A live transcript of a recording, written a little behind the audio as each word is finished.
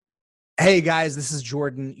Hey guys, this is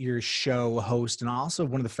Jordan, your show host and also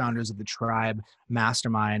one of the founders of the Tribe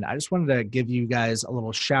Mastermind. I just wanted to give you guys a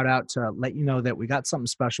little shout out to let you know that we got something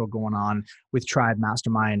special going on with Tribe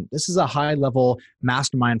Mastermind. This is a high level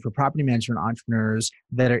mastermind for property management entrepreneurs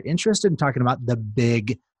that are interested in talking about the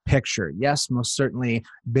big picture. Yes, most certainly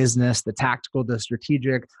business, the tactical, the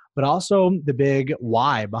strategic, but also the big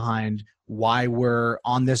why behind why we're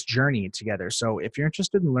on this journey together. So if you're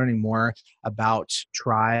interested in learning more about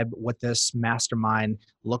Tribe, what this mastermind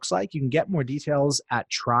looks like, you can get more details at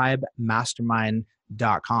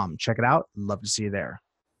tribemastermind.com. Check it out. Love to see you there.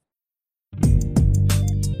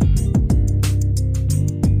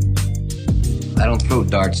 I don't throw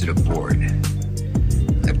darts at a board.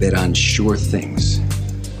 I bet on sure things.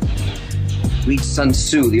 Read Sun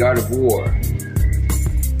Tzu, The Art of War.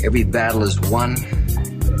 Every battle is won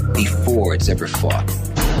before it's ever fought.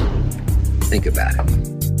 Think about it.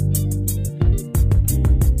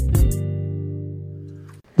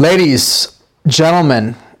 Ladies,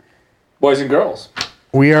 gentlemen, boys and girls,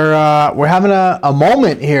 we're having a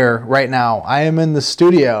moment here right now. I am in the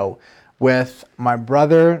studio with my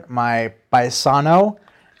brother, my paisano,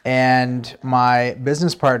 and my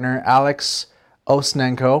business partner, Alex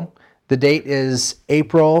Osenenko. The date is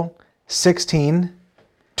April 16,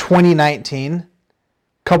 2019.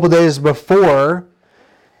 Couple days before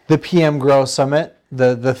the PM Grow Summit,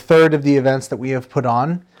 the third of the events that we have put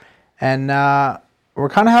on. And we're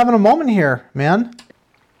kind of having a moment here, man.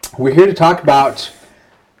 We're here to talk about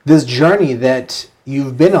this journey that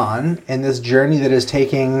you've been on and this journey that is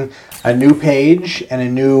taking a new page and a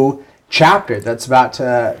new chapter that's about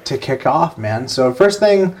to kick off, man. So first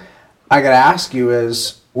thing I got to ask you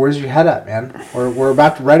is, where's your head at, man? We're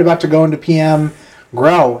right about to go into PM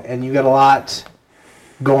Grow, and you got a lot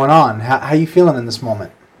going on. How you feeling in this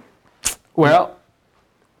moment? Well,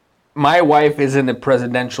 my wife is in the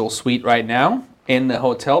presidential suite right now in the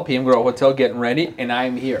hotel, PM Grow Hotel, getting ready, and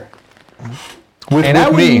I'm here. I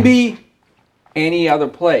wouldn't be any other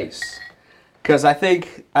place, because I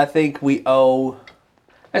think we owe.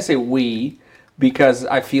 I say we because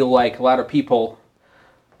I feel like a lot of people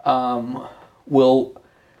will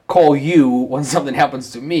call you when something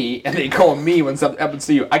happens to me, and they call me when something happens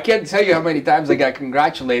to you. I can't tell you how many times I got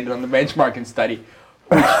congratulated on the benchmarking study,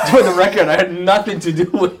 which, for the record, I had nothing to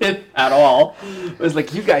do with it at all. It was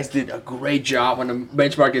like, you guys did a great job on the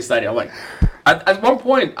benchmarking study. I'm like, at one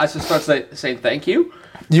point, I just start saying thank you.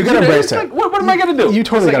 You gotta embrace it. Like, what am I gonna do? You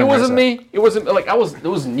totally gotta embrace it. It wasn't me. It wasn't like it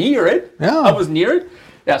was near it. Yeah. I was near it.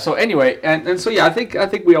 Yeah. So anyway, and so yeah, I think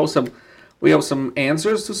we owe some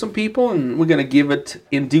answers to some people, and we're gonna give it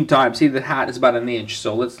in due time. See, the hat is about an inch,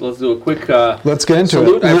 so let's do a quick let's get into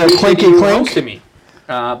salute. it. I appreciate Clinky you clink. hosting me.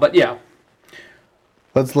 But yeah,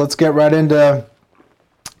 let's get right into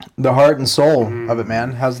the heart and soul of it,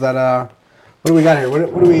 man. How's that? What do we got here? What do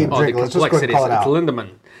we drink? Let's just go ahead and call it out. It's Lindemann.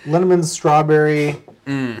 Lindeman's strawberry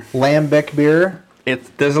lambic beer.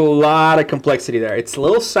 There's a lot of complexity there. It's a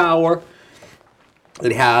little sour.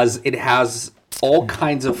 It has all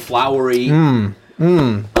kinds of flowery,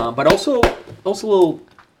 but also a little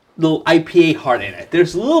IPA heart in it.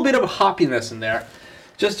 There's a little bit of a hoppiness in there,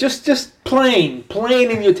 just plain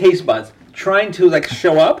in your taste buds, trying to like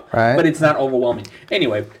show up, right, but it's not overwhelming.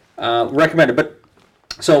 Anyway, recommended. But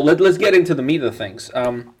so let's get into the meat of things.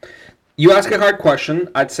 You ask a hard question.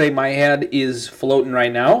 I'd say my head is floating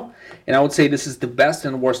right now, and I would say this is the best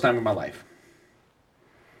and worst time of my life.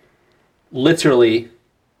 Literally.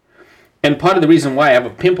 And part of the reason why I have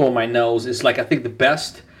a pimple on my nose is like I think the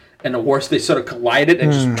best and the worst, they sort of collided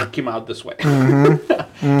and just came out this way.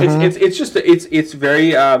 It's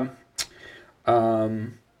very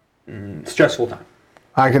stressful time.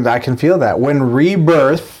 I can feel that. When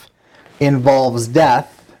rebirth involves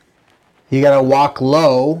death, you gotta walk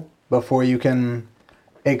low before you can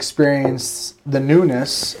experience the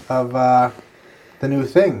newness of the new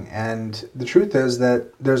thing. And the truth is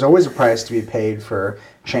that there's always a price to be paid for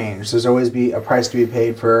change. There's always a price to be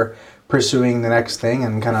paid for pursuing the next thing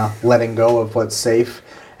and kind of letting go of what's safe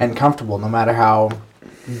and comfortable, no matter how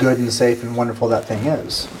good and safe and wonderful that thing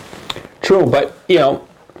is. True, but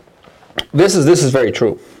this is very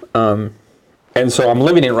true. And so I'm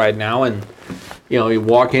living it right now, and you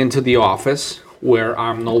walk into the office where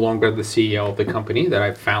I'm no longer the CEO of the company that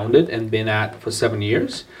I founded and been at for 7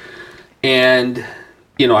 years. And,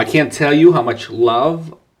 I can't tell you how much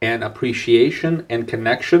love and appreciation and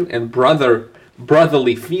connection and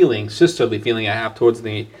brotherly feeling, sisterly feeling I have towards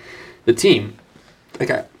the team.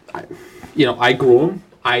 Like I grew them,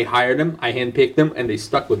 I hired them, I handpicked them, and they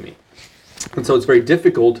stuck with me. And so it's very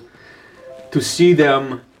difficult to see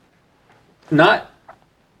them not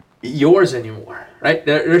yours anymore, right?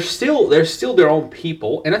 They're still their own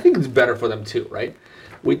people, and I think it's better for them too, right?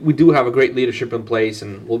 We do have a great leadership in place,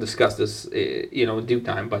 and we'll discuss this, in due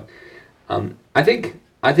time. But I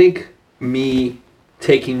think me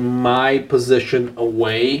taking my position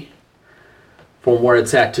away from where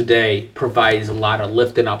it's at today provides a lot of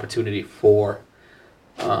lift and opportunity for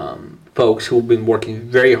folks who've been working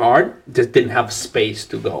very hard, just didn't have space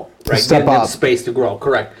to go, right? Step didn't up. have space to grow,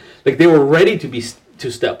 correct. Like they were ready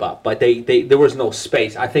to step up, but there was no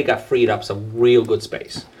space. I think I freed up some real good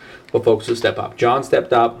space for folks to step up. John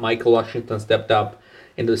stepped up, Michael Washington stepped up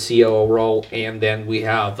into the COO role, and then we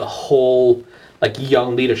have the whole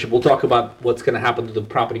young leadership. We'll talk about what's going to happen to the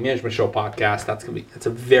Property Management Show podcast. That's a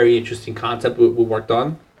very interesting concept we worked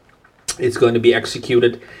on. It's going to be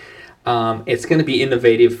executed. It's going to be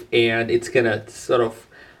innovative, and it's going to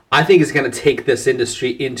I think it's going to take this industry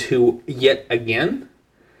into yet again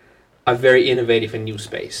a very innovative and new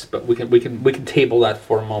space. But we can table that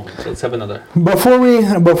for a moment. So let's have another. Before we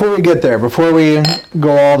get there, before we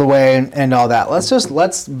go all the way and all that,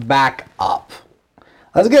 let's back up.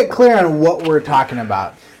 Let's get clear on what we're talking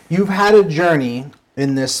about. You've had a journey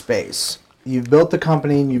in this space. You've built the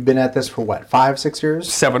company, and you've been at this for what, 5, 6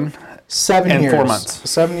 years? 7 and years. 4 months.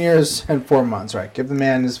 7 years and 4 months, right? Give the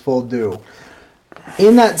man his full due.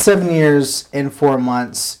 In that 7 years and 4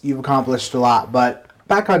 months, you've accomplished a lot. But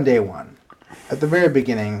back on day one, at the very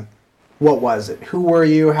beginning, what was it? Who were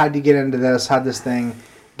you? How did you get into this? How did this thing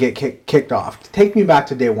get kicked off? Take me back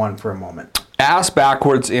to day one for a moment. Ass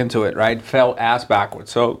backwards into it, right? Fell ass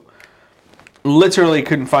backwards. So literally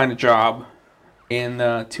couldn't find a job in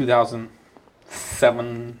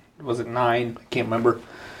 2007, was it 9? I can't remember.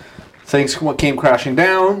 Things came crashing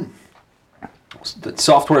down. The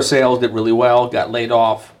software sales did really well, got laid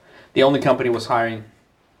off. The only company was hiring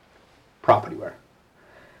Propertyware.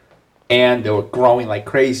 And they were growing like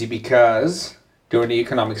crazy because during the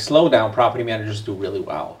economic slowdown, property managers do really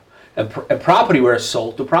well. And Propertyware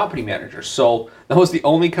sold to property managers. So that was the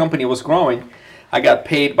only company that was growing. I got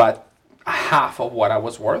paid about half of what I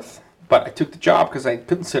was worth. But I took the job because I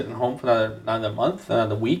couldn't sit at home for another month,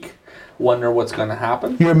 another week, wonder what's going to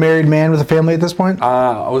happen. You're a married man with a family at this point?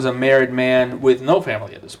 I was a married man with no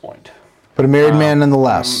family at this point. But a married man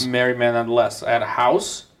nonetheless. Married man nonetheless. I had a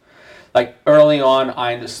house. Early on,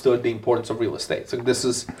 I understood the importance of real estate. So this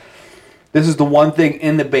is the one thing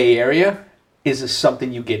in the Bay Area. Is this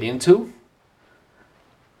something you get into?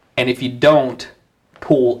 And if you don't,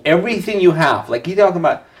 pool everything you have. You're talking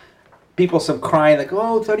about people crying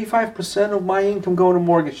 35% of my income going to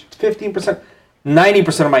mortgage, 15%,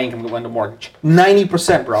 90% of my income going to mortgage.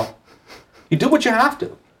 90%, bro. You do what you have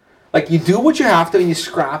to. You do what you have to and you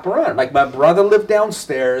scrap around. My brother lived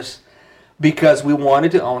downstairs because we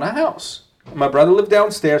wanted to own a house. My brother lived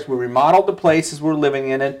downstairs. We remodeled the places we're living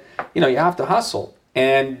in, and you have to hustle.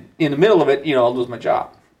 And in the middle of it, I'll lose my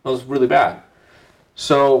job. It was really bad.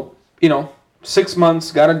 So, 6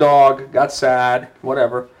 months, got a dog, got sad,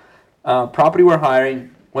 whatever. Propertyware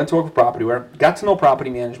hiring, went to work for Propertyware, got to know property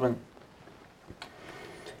management.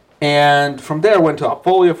 And from there, went to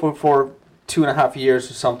Upfolio for 2.5 years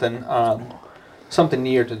or something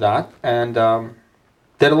near to that. And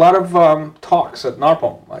did a lot of talks at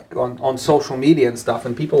NARPOM, on social media and stuff.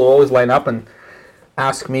 And people always line up and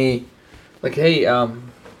ask me, hey,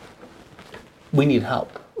 we need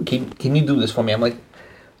help. Can you do this for me? I'm like,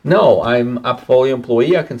 no, I'm a Upfolio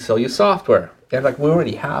employee. I can sell you software. They're like, we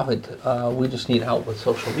already have it. We just need help with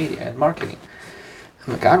social media and marketing.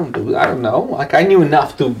 I'm like, I don't know. I knew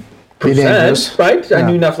enough to present, right? Yeah. I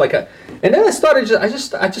knew enough. And then I started.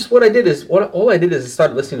 What I did is I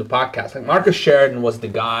started listening to podcasts. Marcus Sheridan was the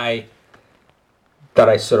guy that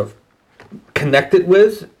I sort of connected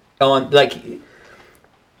with on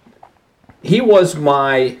he was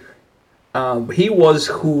my,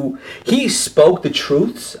 he spoke the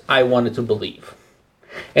truths I wanted to believe.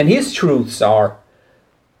 And his truths are,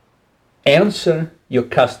 answer your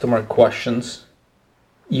customer questions,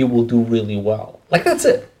 you will do really well. That's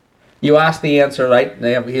it. You ask the answer, right?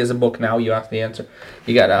 He has a book now, you ask the answer.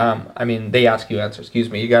 You got they ask you answer, excuse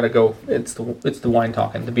me. You got to go, it's the wine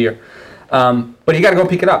talking, the beer. But you got to go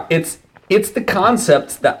pick it up. It's the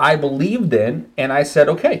concepts that I believed in, and I said,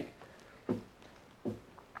 okay,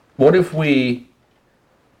 what if we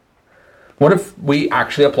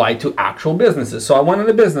actually applied to actual businesses? So I went in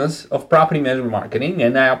the business of property management marketing,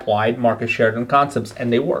 and I applied Marcus Sheridan concepts,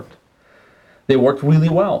 and they worked. They worked really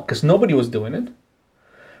well because nobody was doing it.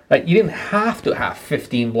 You didn't have to have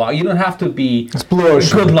 15 blogs. You don't have to be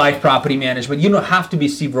Good Life Property Management. You don't have to be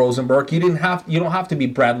Steve Rosenberg. You don't have to be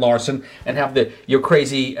Brad Larson and have your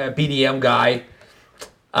crazy BDM guy.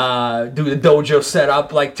 do the dojo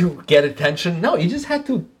setup like to get attention. No, you just had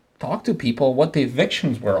to talk to people what the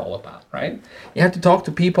evictions were all about, right? You had to talk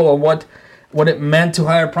to people on what it meant to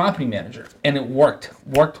hire a property manager, and it worked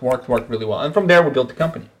really well. And from there, we built the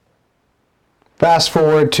company. Fast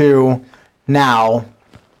forward to now,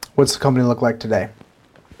 what's the company look like today?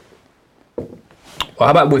 Well, how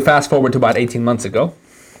about we fast forward to about 18 months ago?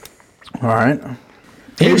 All right.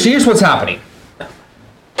 Here's what's happening.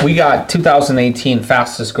 We got 2018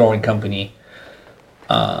 fastest growing company,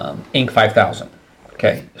 Inc. 5000.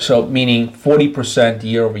 Okay, so meaning 40%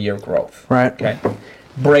 year-over-year growth. Right. Okay,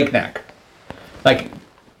 breakneck. Like,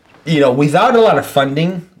 without a lot of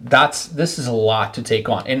funding, this is a lot to take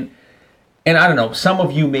on. And I don't know, some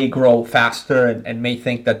of you may grow faster and may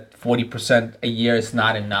think that 40% a year is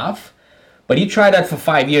not enough. But you try that for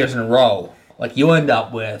 5 years in a row, like you end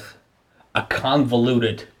up with a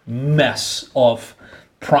convoluted mess of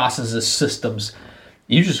processes, systems.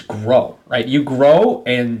 You just grow, right? You grow,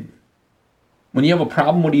 and when you have a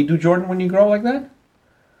problem, what do you do, Jordan, when you grow like that?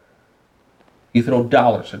 You throw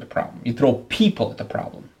dollars at the problem. You throw people at the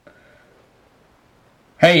problem.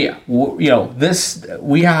 Hey, we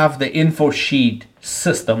have the info sheet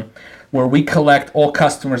system where we collect all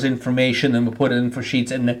customers' information and we put it in info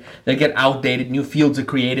sheets, and they get outdated. New fields are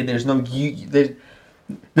created. There's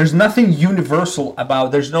nothing universal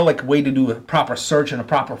about. There's no like way to do a proper search in a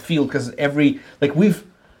proper field because we've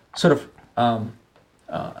sort of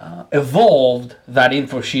evolved that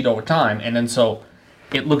info sheet over time, and then so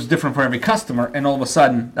it looks different for every customer, and all of a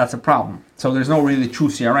sudden that's a problem. So there's no really true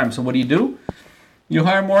CRM. So what do? You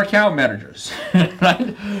hire more account managers,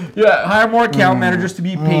 right? Yeah, hire more account managers to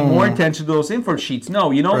be paying more attention to those info sheets.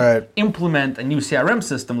 No, you don't implement a new CRM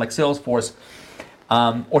system like Salesforce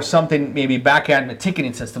or something, maybe back-end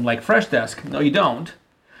ticketing system like Freshdesk. No, you don't.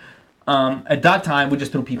 At that time, we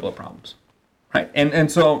just threw people at problems, right? And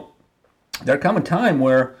so there come a time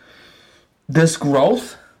where this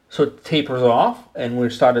growth sort of tapers off, and we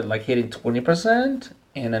started like hitting 20%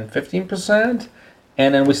 and then 15%.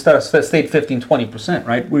 And then we stayed 15, 20%,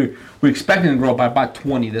 right? We're expecting to grow by about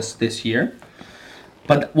 20 this year.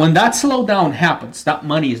 But when that slowdown happens, that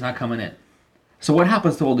money is not coming in. So what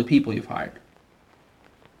happens to all the people you've hired?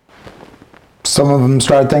 Some of them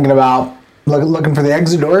started thinking about looking for the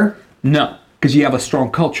exit door. No, because you have a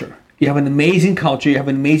strong culture. You have an amazing culture. You have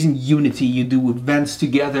an amazing unity. You do events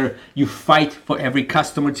together. You fight for every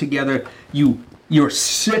customer together. You're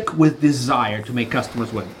sick with desire to make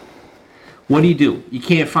customers win. What do? You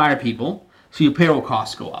can't fire people, so your payroll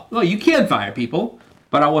costs go up. Well, you can fire people,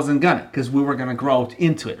 but I wasn't gonna, because we were gonna grow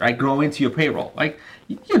into it, right? Grow into your payroll. Like,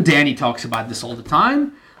 Danny talks about this all the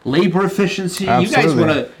time. Labor efficiency.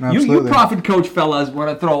 Absolutely. You guys you profit coach fellas want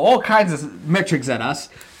to throw all kinds of metrics at us,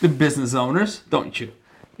 the business owners, don't you?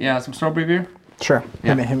 Yeah, some strawberry beer? Sure.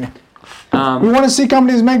 Yeah. Hit me. We want to see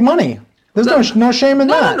companies make money. There's no shame in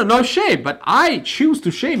that. No shame. But I choose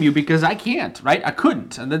to shame you because I can't, right? I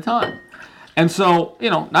couldn't at the time. And so,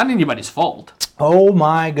 not anybody's fault. Oh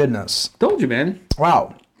my goodness! Told you, man.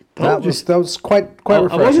 Wow, that was quite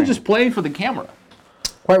refreshing. I wasn't just playing for the camera.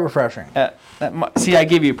 Quite refreshing. See, I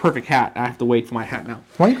gave you a perfect hat. I have to wait for my hat now.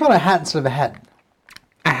 Why do you call it a hat instead of a head?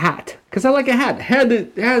 A hat, because I like a hat. Hat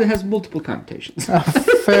has multiple connotations.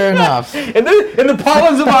 Fair enough. In the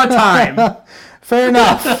parlance of our time. Fair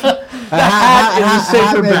enough. A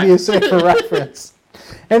hat may be a safer reference.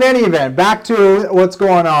 In any event, back to what's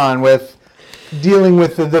going on with dealing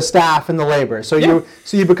with the staff and the labor. So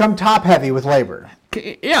you become top heavy with labor.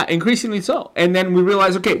 Yeah, increasingly so. And then we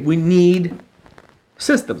realize, okay, we need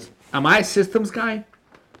systems. Am I a systems guy?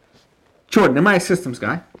 Jordan, am I a systems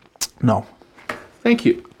guy? No. Thank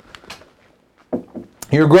you.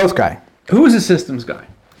 You're a growth guy. Who is a systems guy?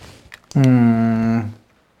 Errol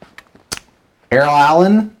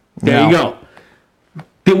Allen? There you go.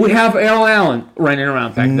 Did we have Errol Allen running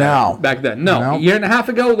around back then? No. A year and a half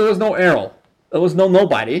ago, there was no Errol. There was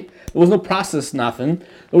nobody. There was no process, nothing.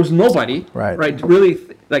 There was nobody. Right. Really,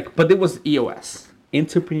 but it was EOS,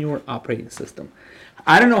 Entrepreneur Operating System.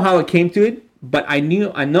 I don't know how it came to it, but I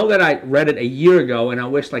know that I read it a year ago, and I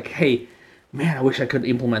wish hey, man, I wish I could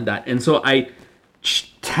implement that. And so I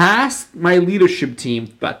tasked my leadership team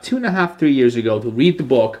about 2.5, 3 years ago to read the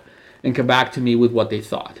book and come back to me with what they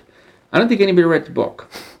thought. I don't think anybody read the book.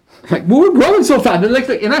 We were growing so fast,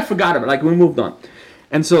 and I forgot about it. We moved on.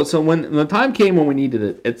 And so when the time came when we needed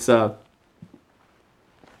it, it's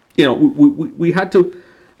we had to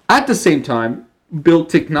at the same time build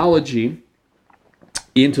technology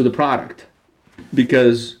into the product,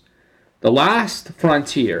 because the last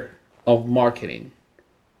frontier of marketing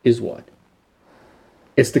is what?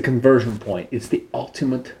 It's the conversion point. It's the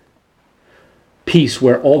ultimate piece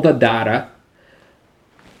where all the data,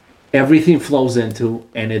 everything flows into,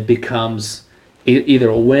 and it becomes either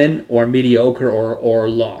a win or mediocre or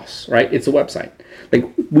loss, right? It's a website. Like,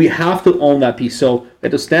 we have to own that piece. So we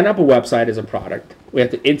have to stand up a website as a product. We have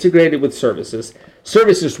to integrate it with services.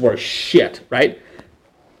 Services were shit, right?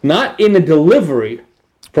 Not in a delivery,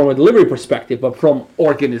 from a delivery perspective, but from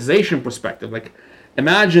organization perspective. Like,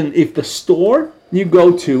 imagine if the store you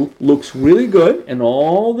go to looks really good and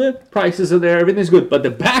all the prices are there, everything's good, but the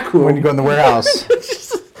back room, When you go in the warehouse,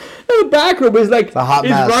 the back room is like, a hot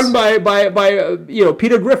is mess. run by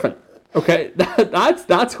Peter Griffin. Okay,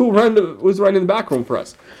 that's who's running the back room for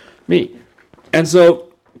us, me. And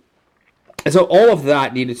so all of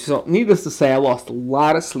that needless to say, I lost a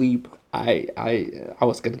lot of sleep. I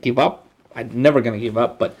was gonna give up. I'm never gonna give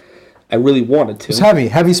up, but I really wanted to. It's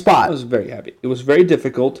heavy spot. I was very heavy. It was very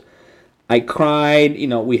difficult. I cried.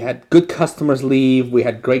 We had good customers leave. We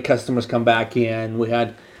had great customers come back in. We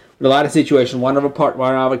had a lot of situations. One of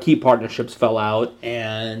our key partnerships fell out,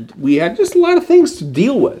 and we had just a lot of things to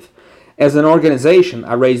deal with as an organization.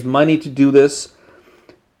 I raised money to do this,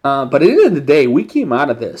 but at the end of the day, we came out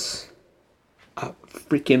of this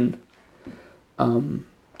freaking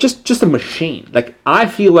just a machine. Like, I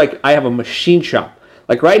feel like I have a machine shop.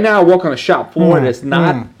 Like, right now, I walk on a shop floor. There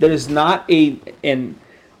is not an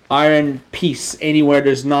iron piece anywhere.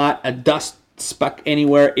 There's not a dust speck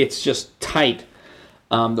anywhere. It's just tight.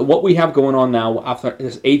 What we have going on now, after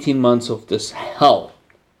this 18 months of this hell,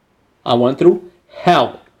 I went through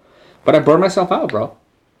hell, but I burned myself out, bro.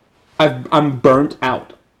 I'm burnt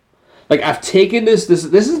out. Like, I've taken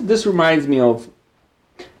this reminds me of,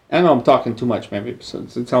 I know I'm talking too much, maybe, so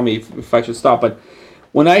tell me if I should stop. But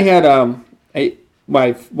when I had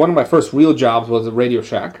one of my first real jobs was a Radio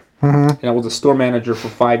Shack, and I was a store manager for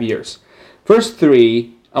 5 years. First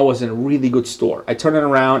 3, I was in a really good store. I turn it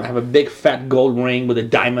around. I have a big fat gold ring with a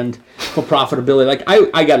diamond for profitability. Like,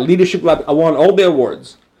 I got leadership lab. I won all the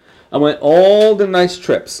awards. I went all the nice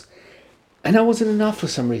trips, and that wasn't enough for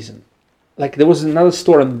some reason. Like, there was another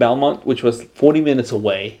store in Belmont, which was 40 minutes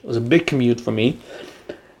away. It was a big commute for me.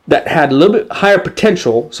 That had a little bit higher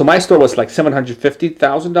potential. So my store was like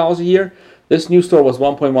 $750,000 a year. This new store was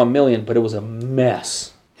 $1.1 million, but it was a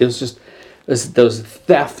mess. It was just, there was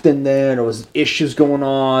theft in there. There was issues going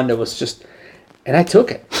on. There was just, and I took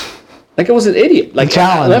it. Like, I was an idiot. Like,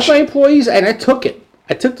 I left my employees and I took it.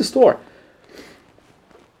 I took the store.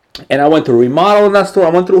 And I went through remodel in that store. I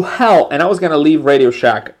went through hell. And I was going to leave Radio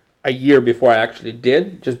Shack a year before I actually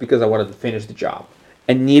did, just because I wanted to finish the job.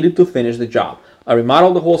 I needed to finish the job. I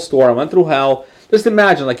remodeled the whole store. I went through hell. Just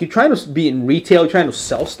imagine, like, you're trying to be in retail, you're trying to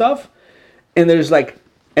sell stuff, and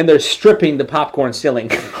they're stripping the popcorn ceiling.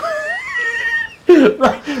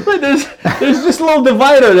 right, there's just a little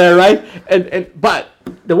divider there, right? But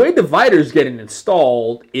the way dividers getting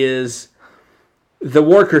installed is the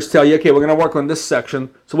workers tell you, okay, we're going to work on this section.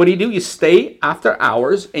 So what do? You stay after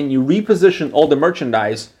hours and you reposition all the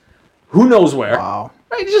merchandise, who knows where. Wow.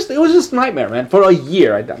 Right? It was just a nightmare, man. For a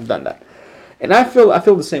year I've done that. And I feel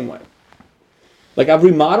the same way. Like, I've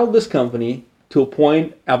remodeled this company to a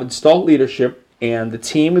point. I've installed leadership, and the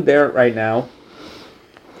team there right now,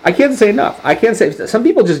 I can't say enough. I can't say, some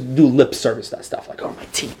people just do lip service to that stuff. Like, oh,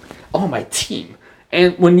 my team.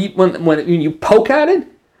 And when you poke at it,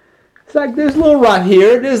 it's like, there's a little rot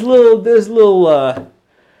here. There's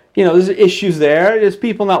issues there. There's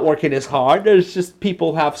people not working as hard. There's just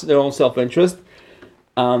people have their own self-interest.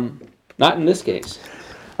 Not in this case.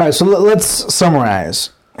 All right, so let's summarize.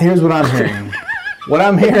 Here's what I'm hearing. What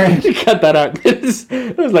I'm hearing... Cut that out.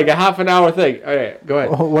 It was like a half an hour thing. All right, go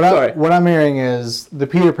ahead. What I'm hearing is the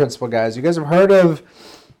Peter Principle, guys. You guys have heard of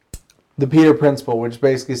the Peter Principle, which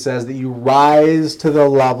basically says that you rise to the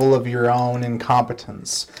level of your own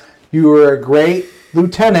incompetence. You were a great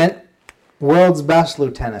lieutenant, world's best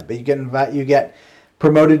lieutenant, but you get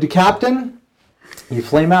promoted to captain, you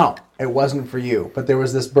flame out. It wasn't for you, but there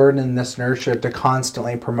was this burden and this inertia to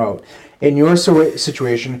constantly promote. In your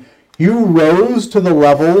situation, you rose to the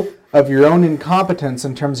level of your own incompetence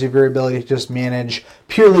in terms of your ability to just manage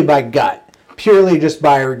purely by gut, purely just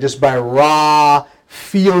by raw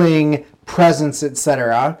feeling, presence,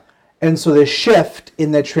 etc. And so the shift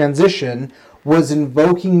in the transition was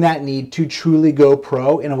invoking that need to truly go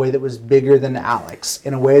pro in a way that was bigger than Alex,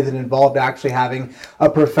 in a way that involved actually having a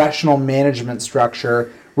professional management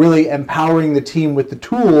structure, really empowering the team with the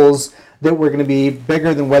tools that were going to be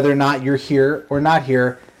bigger than whether or not you're here or not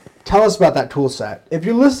here. Tell us about that tool set. If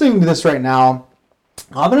you're listening to this right now,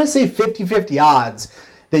 I'm going to say 50-50 odds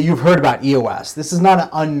that you've heard about EOS. This is not an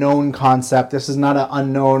unknown concept. This is not an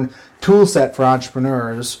unknown tool set for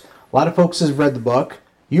entrepreneurs. A lot of folks have read the book.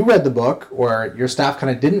 you read the book, or your staff kind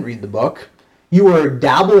of didn't read the book. You were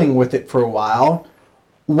dabbling with it for a while.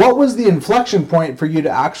 What was the inflection point for you to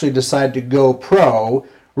actually decide to go pro,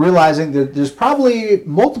 realizing that there's probably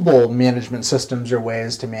multiple management systems or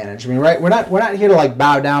ways to manage? I mean, right? We're not here to like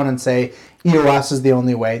bow down and say EOS is the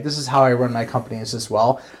only way. This is how I run my companies as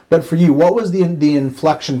well. But for you, what was the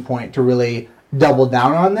inflection point to really double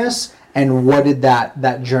down on this, and what did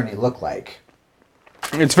that journey look like?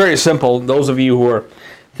 It's very simple. Those of you who are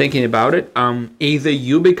thinking about it, either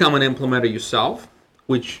you become an implementer yourself,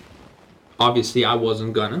 which obviously I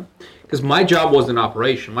wasn't gonna, because my job wasn't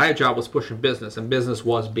operation. My job was pushing business, and business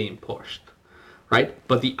was being pushed, right?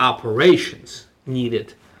 But the operations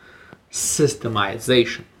needed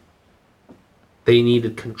systemization. They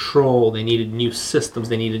needed control. They needed new systems.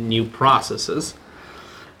 They needed new processes.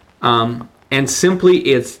 And simply,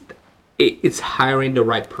 it's hiring the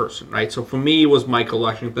right person, right? So for me, it was Michael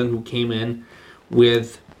Washington, who came in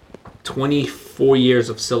with 24 years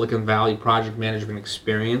of Silicon Valley project management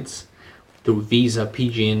experience through Visa,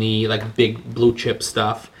 PG&E, like big blue chip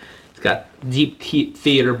stuff. He's got deep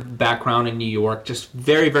theater background in New York, just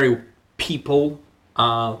very, very people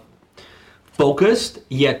focused,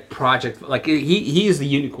 yet project, like he is the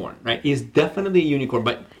unicorn, right? He's definitely a unicorn,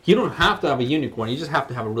 but you don't have to have a unicorn. You just have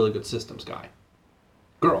to have a really good systems guy.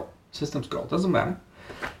 Systems girl, doesn't matter.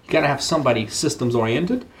 You gotta have somebody systems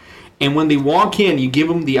oriented. And when they walk in, you give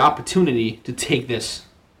them the opportunity to take this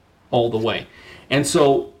all the way. And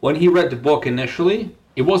so when he read the book initially,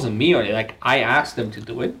 it wasn't me or like I asked him to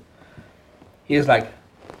do it. He was like,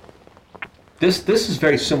 this is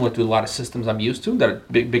very similar to a lot of systems I'm used to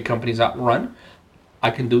that big companies run.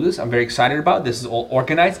 I can do this. I'm very excited about it. This is all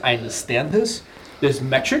organized. I understand this. There's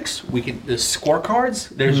metrics. There's scorecards.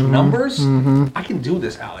 There's numbers. I can do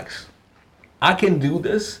this, Alex. I can do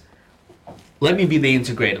this. Let me be the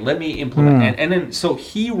integrator. Let me implement. And then, so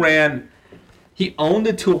he owned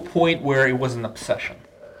it to a point where it was an obsession.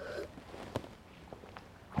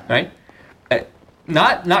 Right?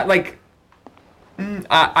 Not like,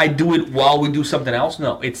 I do it while we do something else.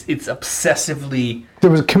 No, it's obsessively. It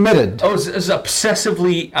was committed. Oh, it's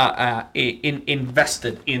obsessively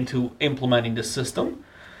invested into implementing the system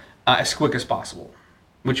as quick as possible,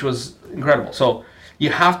 which was incredible. So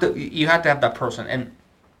you have to have that person. And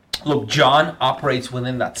look, John operates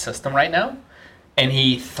within that system right now, and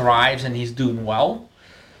he thrives and he's doing well.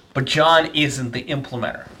 But John isn't the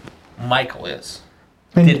implementer. Michael is.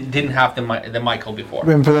 Didn't have the Michael before.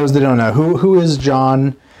 And for those that don't know, who is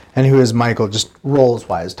John and who is Michael, just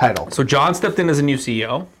roles-wise, title? So John stepped in as a new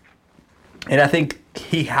CEO, and I think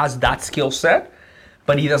he has that skill set,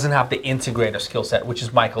 but he doesn't have the integrator skill set, which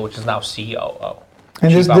is Michael, which is now COO.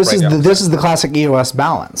 And this is the classic EOS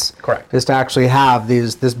balance. Correct. Is to actually have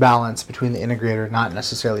this balance between the integrator not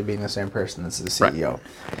necessarily being the same person as the CEO.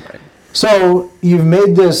 Right. So you've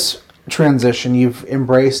made this transition. You've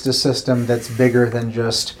embraced a system that's bigger than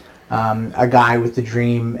just a guy with a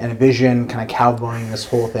dream and a vision, kind of cowboying this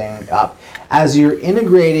whole thing up. As you're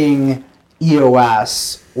integrating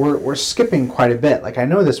EOS, we're skipping quite a bit. Like, I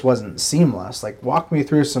know this wasn't seamless. Like, walk me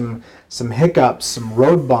through some hiccups, some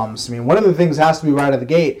road bumps. I mean, one of the things has to be right out of the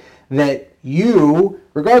gate that you,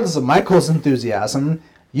 regardless of Michael's enthusiasm,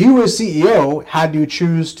 you as CEO had to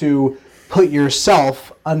choose to put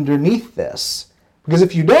yourself underneath this. Because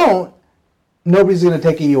if you don't, nobody's going to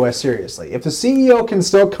take EOS seriously. If the CEO can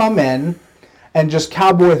still come in and just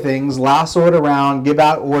cowboy things, lasso it around, give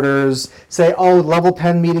out orders, say, oh, level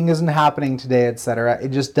 10 meeting isn't happening today, etc., it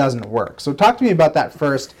just doesn't work. So talk to me about that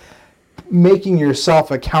first, making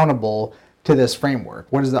yourself accountable to this framework.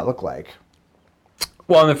 What does that look like?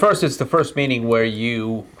 Well, it's the first meeting where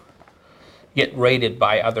you get rated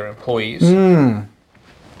by other employees. There's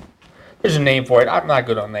a name for it. I'm not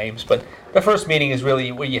good on names, but the first meeting is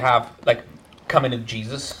really where you have, like, coming to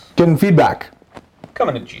Jesus. Getting feedback.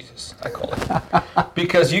 Coming to Jesus, I call it.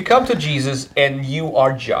 Because you come to Jesus and you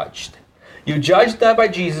are judged. You're judged not by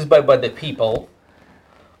Jesus, but by the people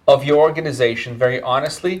of your organization, very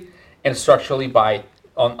honestly and structurally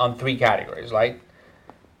on three categories, right?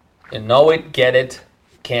 You know it, get it,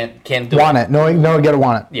 can't do it. Want it. Know it, get it,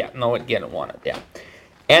 want it. Yeah, know it, get it, want it, yeah.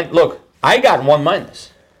 And look, I got 1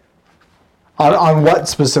 minus. On what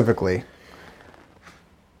specifically?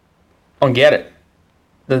 On get it.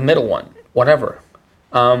 The middle one, whatever.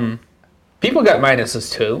 People got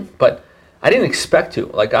minuses too, but I didn't expect to.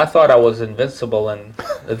 Like, I thought I was invincible and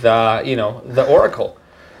the oracle.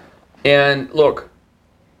 And look,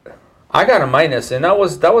 I got a minus, and that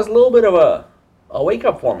was a little bit of a wake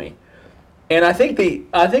up for me. And I think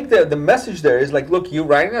the message there is like, look, you're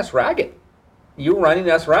running us ragged. You're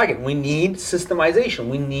running us ragged. We need systemization.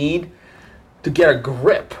 We need to get a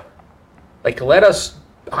grip. Like, let us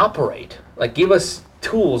operate. Like, give us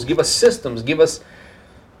tools, give us systems, give us,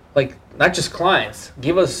 like, not just clients,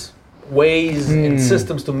 give us ways and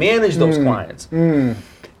systems to manage those clients. And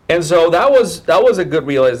so that was a good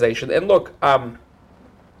realization. And look, at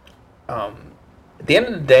the end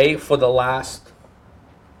of the day, for the last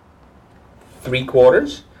 3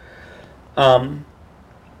 quarters,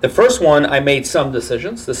 the first one I made some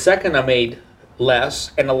decisions. The second I made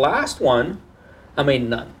less, and the last one I made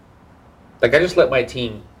none. Like, I just let my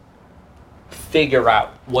team figure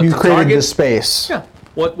out what to target. You created the space. Yeah.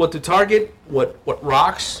 What to target, what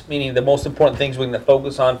rocks, meaning the most important things we're going to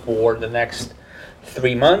focus on for the next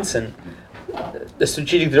 3 months, and the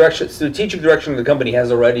strategic direction of the company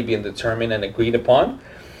has already been determined and agreed upon.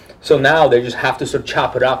 So now they just have to sort of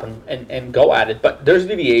chop it up and go at it. But there's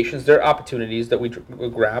deviations, there are opportunities that we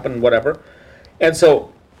grab and whatever. And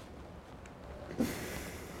so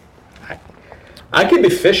I could be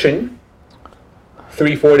fishing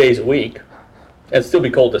 3-4 days a week and still be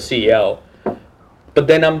called the CEO. But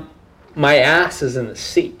then my ass is in the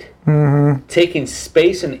seat, taking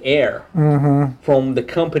space and air from the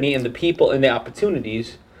company and the people and the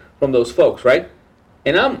opportunities from those folks, right?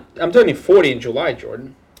 And I'm turning 40 in July,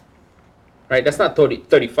 Jordan. Right? That's not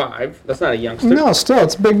 35. That's not a youngster. No, still,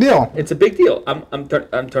 it's a big deal. It's a big deal. I'm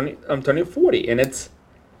turning 40, and it's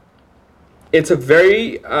a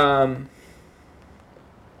very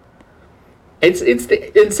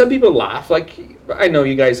and some people laugh. Like, I know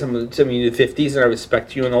you guys, some of you in the 50s, and I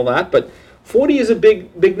respect you and all that, but 40 is a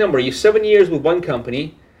big number. You're 7 years with one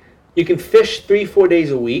company. You can fish 3-4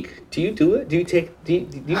 days a week. Do you do it? Do you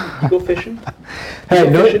go fishing?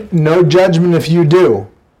 Hey, no judgment if you do.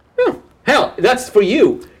 No. Hell, that's for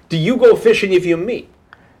you. Do you go fishing if you meet?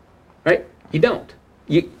 Right? You don't.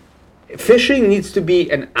 Fishing needs to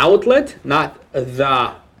be an outlet, not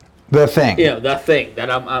the thing. Yeah, the thing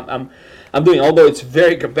that I'm doing. Although it's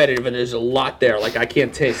very competitive and there's a lot there. Like, I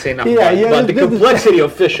can't say enough about the complexity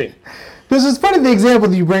of fishing. This is funny, the example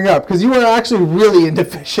that you bring up, because you are actually really into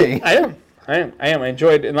fishing. I am. I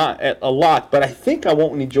enjoyed it a lot, but I think I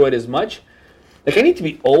won't enjoy it as much. Like, I need to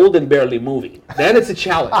be old and barely moving. Then it's a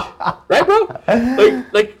challenge, right, bro?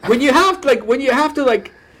 Like when you have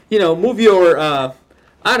to move your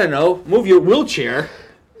move your wheelchair,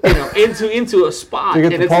 into a spot. You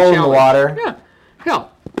get the pole in the water. Yeah,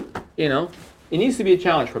 hell, it needs to be a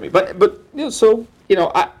challenge for me. But there's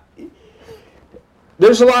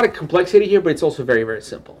a lot of complexity here, but it's also very, very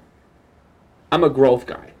simple. I'm a growth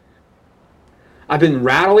guy. I've been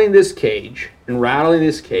rattling this cage, and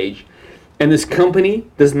this company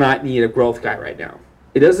does not need a growth guy right now.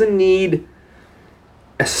 It doesn't need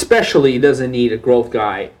a growth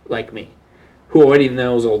guy like me, who already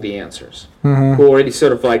knows all the answers, who already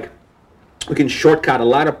sort of who can shortcut a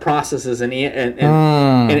lot of processes and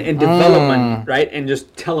development, right? And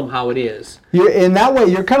just tell them how it is. In that way,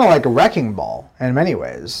 you're kind of like a wrecking ball in many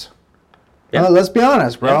ways. Yeah. Let's be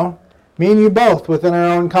honest, bro. Yeah. Me and you both within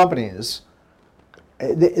our own companies.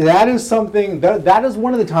 That is something, that is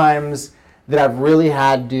one of the times that I've really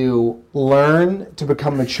had to learn to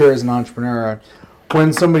become mature as an entrepreneur.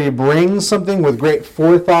 When somebody brings something with great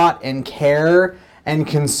forethought and care and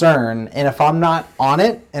concern, and if I'm not on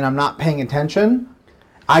it and I'm not paying attention,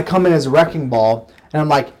 I come in as a wrecking ball, and I'm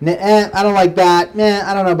like, I don't like that,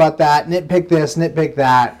 I don't know about that, nitpick this, nitpick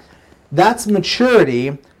that. That's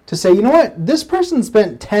maturity to say, you know what, this person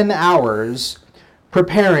spent 10 hours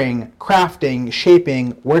preparing, crafting,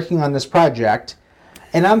 shaping, working on this project,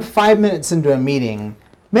 and I'm 5 minutes into a meeting.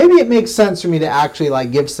 Maybe it makes sense for me to actually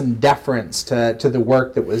give some deference to the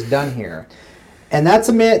work that was done here. And that's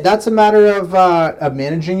a matter of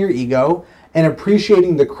managing your ego and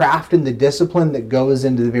appreciating the craft and the discipline that goes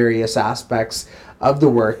into the various aspects of the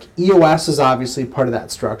work. EOS is obviously part of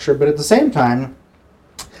that structure, but at the same time,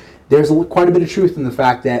 there's quite a bit of truth in the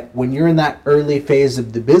fact that when you're in that early phase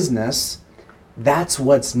of the business, that's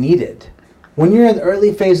what's needed. When you're in the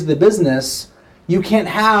early phase of the business, you can't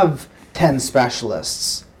have 10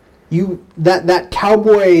 specialists. That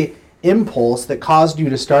cowboy impulse that caused you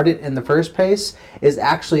to start it in the first place is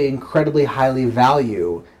actually incredibly highly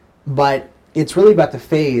valued, but it's really about the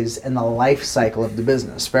phase and the life cycle of the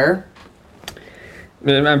business. Fair?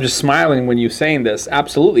 I'm just smiling when you're saying this.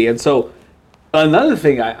 Absolutely. And so another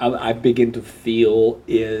thing I begin to feel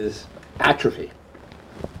is atrophy.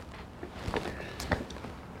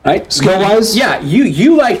 Right? Skill-wise? Yeah,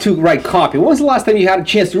 you like to write copy. When was the last time you had a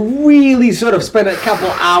chance to really sort of spend a couple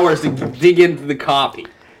hours to dig into the copy?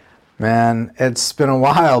 Man, it's been a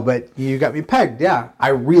while, but you got me pegged. Yeah, I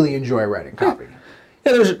really enjoy writing copy.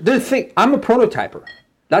 Yeah, there's the thing. I'm a prototyper.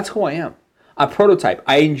 That's who I am. I prototype.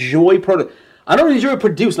 I enjoy I don't enjoy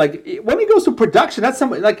produce. Like when it goes to production, that's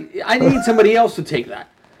somebody like I need somebody else to take that.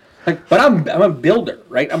 Like, but I'm a builder,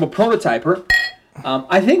 right? I'm a prototyper.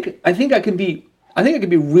 I think I can be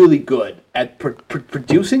really good at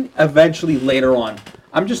producing eventually later on.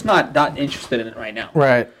 I'm just not interested in it right now.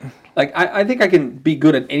 Right. Like I think I can be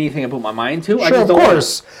good at anything I put my mind to. Sure, I just of don't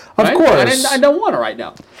course. Want it, Of right? course. I don't want it right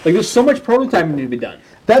now. Like there's so much prototyping to be done.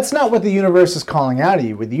 That's not what the universe is calling out of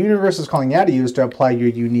you. What the universe is calling out of you is to apply your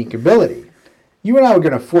unique ability. You and I are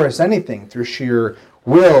going to force anything through sheer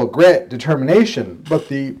will, grit, determination. But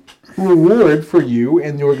the reward for you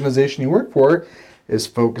and the organization you work for is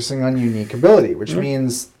focusing on unique ability, which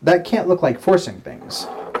means that can't look like forcing things.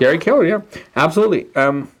 Gary Keller, yeah, absolutely.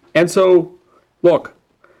 And so, look,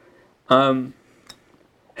 it's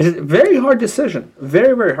a very hard decision,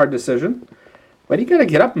 very, very hard decision. But you got to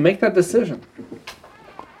get up and make that decision.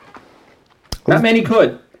 Not many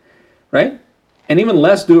could, right? And even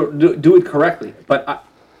less do it correctly. But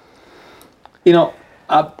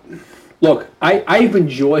look, I've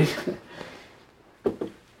enjoyed.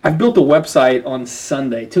 I've built a website on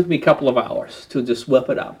Sunday. It took me a couple of hours to just whip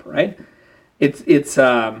it up, right? It's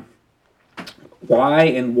why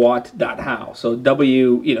and what.how. So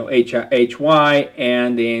H-Y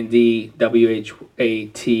and D W-H-A-T.how.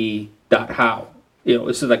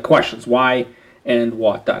 This is like questions. Why and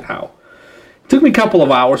what.how. It took me a couple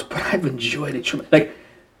of hours, but I've enjoyed it. Like,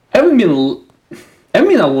 I haven't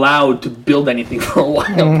been allowed to build anything for a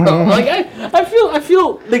while, bro. Like, I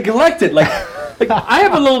feel neglected. Like I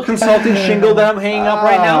have a little consulting shingle that I'm hanging up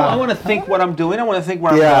right now. I want to think what I'm doing. I want to think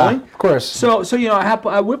where I'm going. Of course. So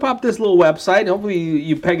I whip up this little website. Hopefully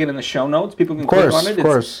you peg it in the show notes. People can click on it. Of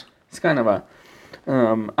course. It's kind of a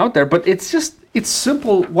out there, but it's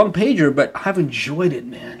simple, one pager. But I've enjoyed it,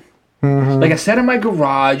 man. Mm-hmm. Like I sat in my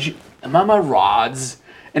garage, I'm on my rods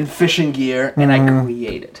and fishing gear, and I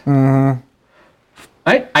created. Mm-hmm.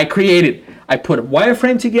 I created. I put a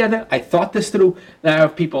wireframe together. I thought this through. Now I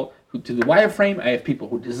have people who do the wireframe. I have people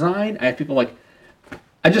who design. I have people like.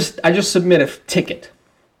 I just submit a ticket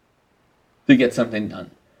to get something done.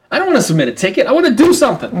 I don't want to submit a ticket. I want to do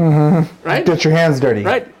something. Mm-hmm. Right? Get your hands dirty.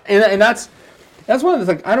 Right. And that's one of the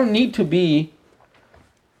things. Like I don't need to be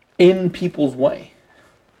in people's way.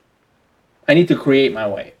 I need to create my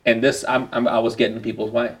way. And this, I was getting in people's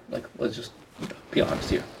way. Like, let's just be honest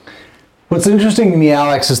here. What's interesting to me,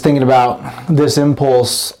 Alex, is thinking about this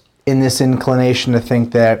impulse and this inclination to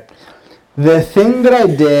think that the thing that I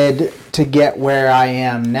did to get where I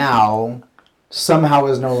am now somehow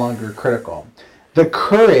is no longer critical. The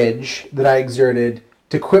courage that I exerted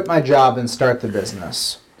to quit my job and start the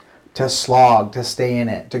business, to slog, to stay in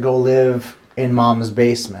it, to go live in mom's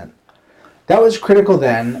basement. That was critical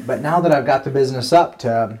then, but now that I've got the business up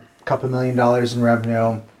to a couple $1 million in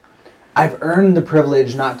revenue, I've earned the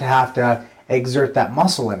privilege not to have to exert that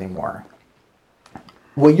muscle anymore.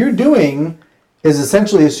 What you're doing is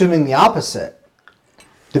essentially assuming the opposite.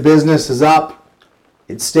 The business is up,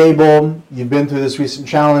 it's stable, you've been through this recent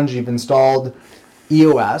challenge, you've installed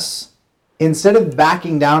EOS. Instead of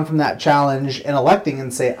backing down from that challenge and electing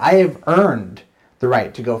and say, I have earned the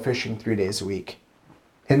right to go fishing 3 days a week.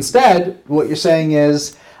 Instead, what you're saying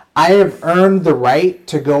is, I have earned the right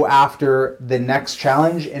to go after the next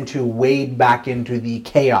challenge and to wade back into the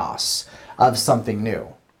chaos of something new.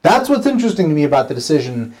 That's what's interesting to me about the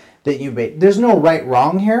decision that you made. There's no right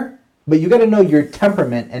wrong here, but you got to know your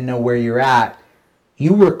temperament and know where you're at.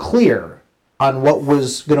 You were clear on what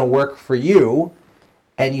was going to work for you,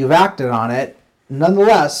 and you've acted on it.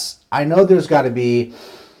 Nonetheless, I know there's got to be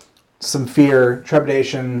some fear,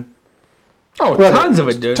 trepidation. Oh, Brother, tons of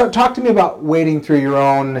it, dude. Talk to me about wading through your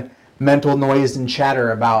own mental noise and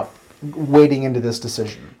chatter about wading into this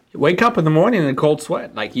decision. You wake up in the morning in a cold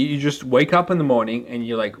sweat. Like, you just wake up in the morning and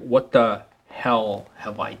you're like, what the hell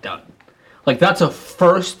have I done? Like, that's a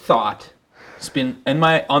first thought. It's been on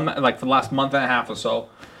my like, for the last month and a half or so.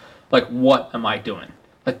 Like, what am I doing?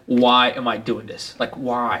 Like, why am I doing this? Like,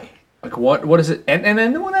 why? Like, what is it? And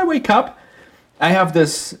then when I wake up, I have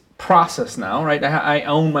this process now, right? I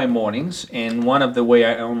own my mornings, and one of the way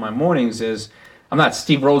I own my mornings is I'm not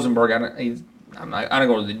Steve Rosenberg. I don't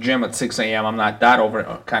go to the gym at 6 a.m. I'm not that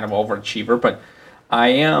kind of overachiever, but I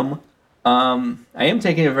am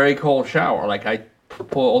taking a very cold shower. Like I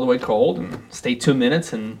pull all the way cold and stay 2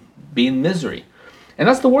 minutes and be in misery, and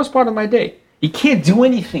that's the worst part of my day. You can't do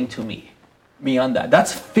anything to me beyond that.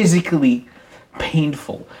 That's physically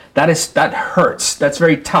painful. That hurts. That's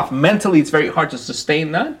very tough. Mentally, it's very hard to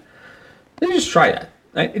sustain that. Then just try that.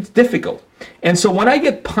 Right? It's difficult. And so when I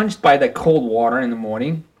get punched by that cold water in the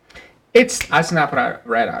morning, I snap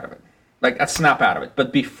right out of it. Like I snap out of it.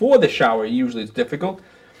 But before the shower, usually it's difficult.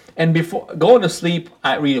 And before going to sleep,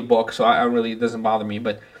 I read a book, so I really, it doesn't bother me.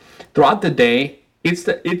 But throughout the day,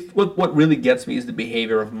 what really gets me is the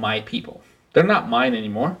behavior of my people. They're not mine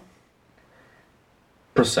anymore,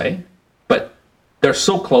 per se, but they're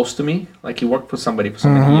so close to me. Like, you worked for somebody for so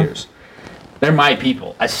many years. They're my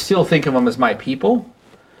people. I still think of them as my people,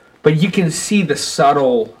 but you can see the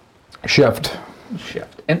subtle shift.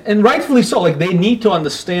 And rightfully so. Like, they need to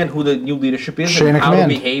understand who the new leadership is and how to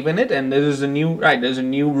behave in it. And there's a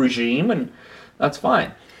new regime, and that's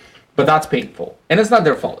fine. But that's painful, and it's not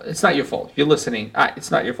their fault. It's not your fault. If you're listening,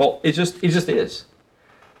 it's not your fault. It just is.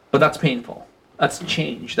 But that's painful. That's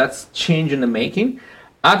change. That's change in the making.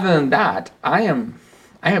 Other than that, I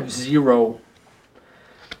have zero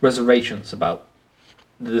reservations about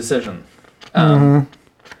the decision.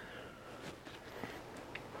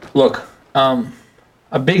 Look, a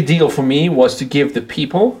big deal for me was to give the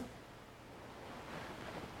people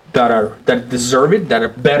that deserve it, that are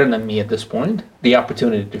better than me at this point, the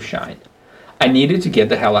opportunity to shine. I needed to get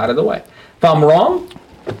the hell out of the way. If I'm wrong,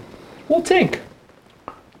 we'll think.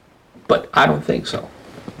 But I don't think so.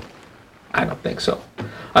 I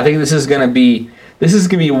think this is gonna be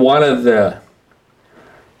one of the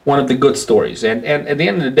good stories. And at the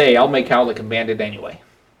end of the day, I'll make out like a bandit anyway.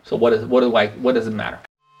 So what does it matter?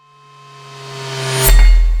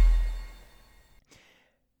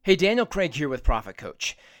 Hey, Daniel Craig here with Profit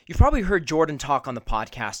Coach. You've probably heard Jordan talk on the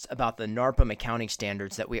podcast about the NARPM accounting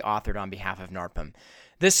standards that we authored on behalf of NARPM.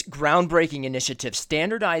 This groundbreaking initiative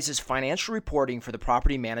standardizes financial reporting for the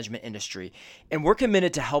property management industry, and we're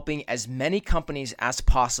committed to helping as many companies as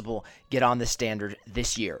possible get on the standard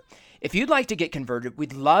this year. If you'd like to get converted,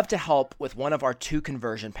 we'd love to help with one of our 2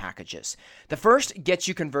 conversion packages. The first gets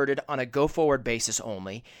you converted on a go-forward basis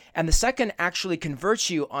only, and the second actually converts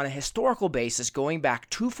you on a historical basis going back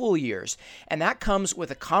 2 full years, and that comes with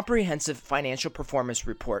a comprehensive financial performance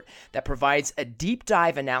report that provides a deep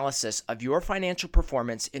dive analysis of your financial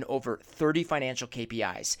performance in over 30 financial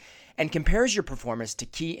KPIs and compares your performance to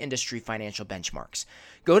key industry financial benchmarks.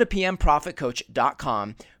 Go to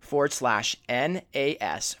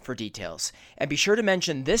pmprofitcoach.com/NAS for details, and be sure to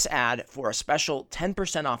mention this ad for a special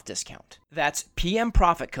 10% off discount. That's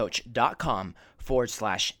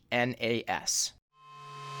pmprofitcoach.com/NAS.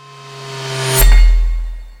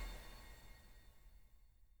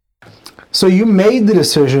 So you made the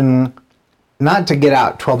decision not to get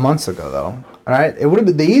out 12 months ago, though. All right, it would have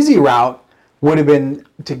been the easy route. Would have been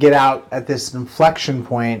to get out at this inflection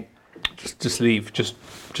point. Just leave. Just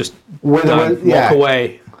walk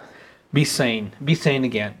away. Be sane. Be sane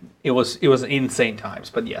again. It was insane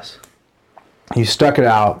times, but yes. You stuck it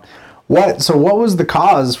out. So what was the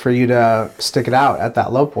cause for you to stick it out at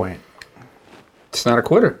that low point? It's not a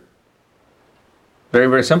quitter. Very,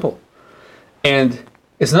 very simple. And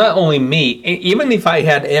it's not only me. Even if I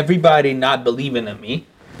had everybody not believing in me,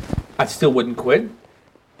 I still wouldn't quit.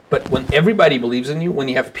 But when everybody believes in you, when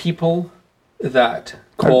you have people that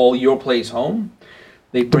call your place home,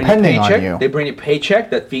 they bring a paycheck. They bring a paycheck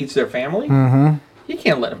that feeds their family. You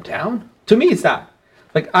can't let them down. To me, it's that.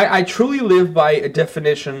 Like, I truly live by a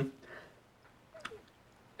definition,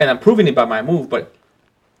 and I'm proving it by my move. But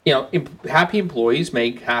happy employees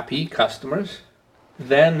make happy customers.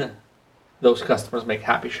 Then those customers make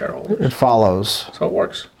happy shareholders. It follows. So it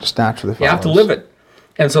works. Just naturally follows. You have to live it.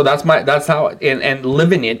 And so that's how, and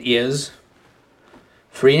living it is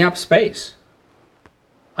freeing up space.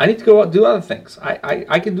 I need to go out and do other things.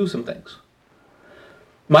 I can do some things.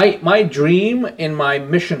 My dream and my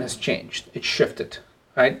mission has changed. It shifted,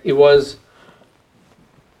 right? It was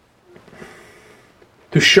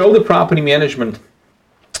to show the property management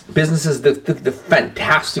businesses the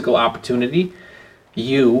fantastical opportunity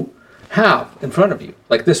you have in front of you.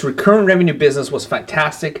 Like, this recurrent revenue business was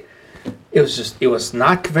fantastic. It was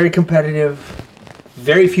not very competitive.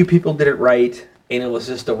 Very few people did it right, and it was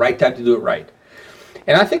just the right time to do it right.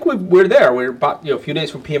 And I think we're there. We're about a few days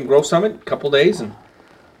from PM Growth Summit, a couple days, and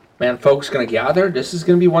man, folks are going to gather. This is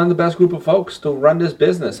going to be one of the best group of folks to run this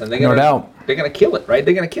business, and they're going to kill it, right?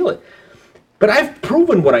 They're going to kill it. But I've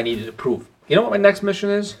proven what I needed to prove. You know what my next mission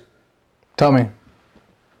is? Tell me.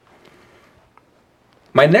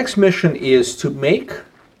 My next mission is to make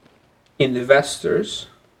investors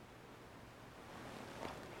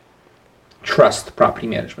trust property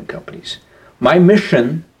management companies. My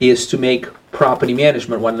mission is to make property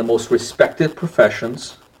management one of the most respected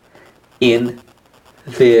professions in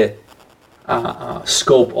the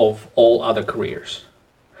scope of all other careers.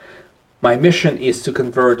 My mission is to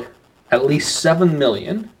convert at least 7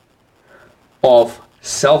 million of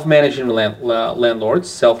self-managing landlords,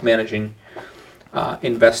 self-managing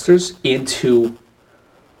investors into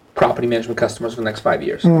property management customers for the next 5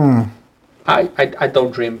 years. I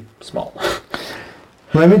don't dream small.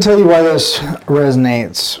 Let me tell you why this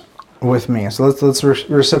resonates with me. So let's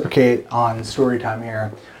reciprocate on story time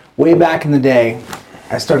here. Way back in the day,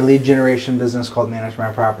 I started a lead generation business called Manage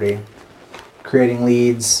My Property, creating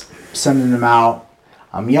leads, sending them out.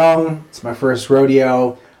 I'm young. It's my first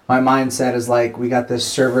rodeo. My mindset is like, we got this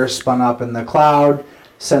server spun up in the cloud,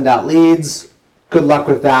 send out leads. Good luck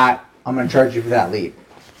with that. I'm going to charge you for that lead.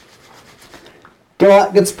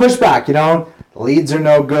 Gets pushed back, The leads are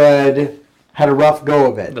no good. Had a rough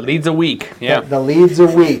go of it. The leads are weak. Yeah. The leads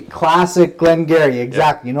are weak. Classic Glengarry.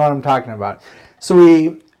 Exactly. You know what I'm talking about.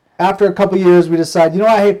 So after a couple years, we decide,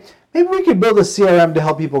 hey, maybe we could build a CRM to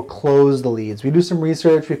help people close the leads. We do some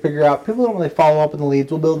research. We figure out people don't really follow up on the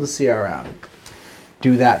leads. We'll build a CRM.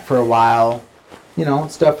 Do that for a while.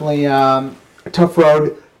 It's definitely a tough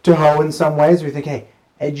road to hoe in some ways. We think, hey,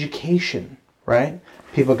 education, right?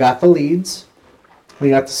 People got the leads. We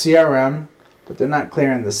got the CRM. But they're not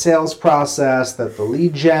clear in the sales process, that the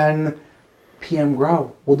lead gen, PM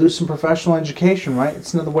grow. We'll do some professional education, right?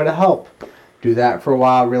 It's another way to help. Do that for a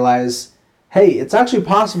while, realize, hey, it's actually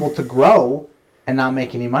possible to grow and not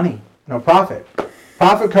make any money. No profit.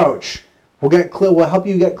 Profit coach. We'll help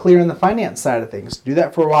you get clear on the finance side of things. Do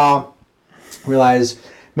that for a while. Realize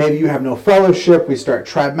maybe you have no fellowship. We start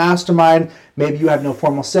Tribe Mastermind. Maybe you have no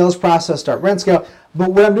formal sales process. Start Rent Scale.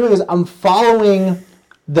 But what I'm doing is I'm following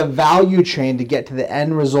the value chain to get to the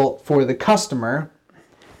end result for the customer.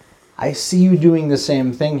 I see you doing the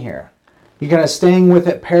same thing here. You're kind of staying with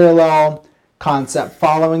it, parallel concept,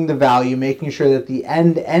 following the value, making sure that the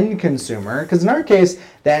end consumer, because in our case,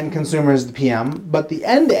 the end consumer is the PM, but the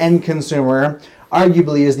end consumer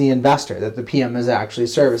arguably is the investor that the PM is actually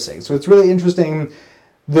servicing. So it's really interesting,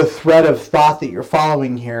 the thread of thought that you're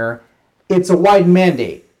following here. It's a wide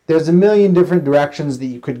mandate. There's a million different directions that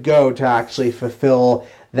you could go to actually fulfill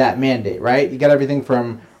that mandate, right? You got everything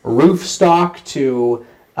from roof stock to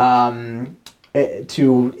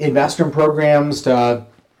investment programs to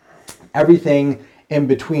everything in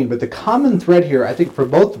between. But the common thread here, I think for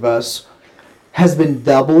both of us, has been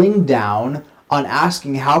doubling down on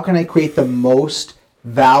asking, how can I create the most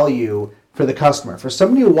value for the customer? For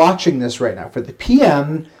somebody watching this right now, for the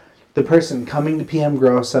PM, the person coming to PM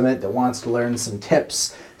Grow Summit that wants to learn some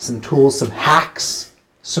tips, some tools, some hacks,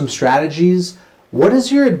 some strategies, what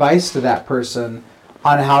is your advice to that person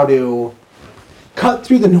on how to cut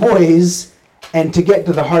through the noise and to get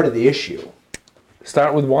to the heart of the issue?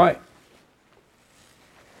 Start with why.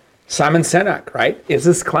 Simon Sinek, right? Is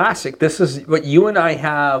this classic? This is what you and I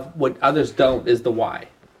have, what others don't, is the why.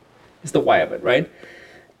 Is the why of it, right?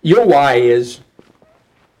 Your why is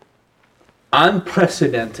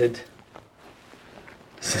unprecedented.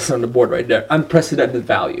 This is on the board right there. Unprecedented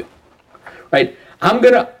value, right? I'm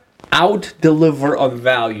going to out-deliver on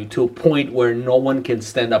value to a point where no one can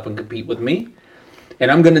stand up and compete with me. And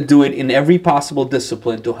I'm going to do it in every possible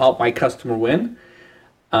discipline to help my customer win.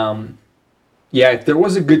 If there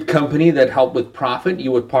was a good company that helped with profit,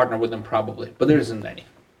 you would partner with them probably. But there isn't any.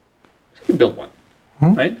 So you build one,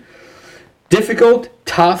 right? Difficult,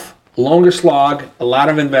 tough, longer slog, a lot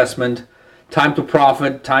of investment, time to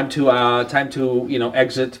profit, time to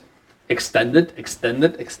exit. Extend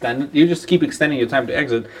it. You just keep extending your time to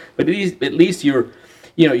exit, but at least you're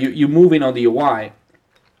moving on to your why.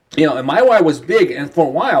 And my why was big, and for a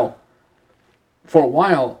while,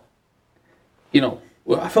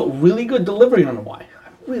 I felt really good delivering on the why.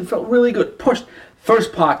 I felt really good. Pushed.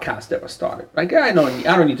 First podcast ever started. Like, I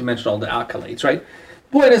don't need to mention all the accolades, right?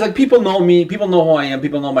 Point is, like, people know me, people know who I am,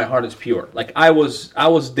 people know my heart is pure. Like, I was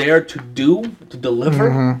there to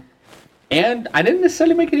deliver. And I didn't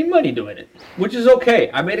necessarily make any money doing it, which is okay.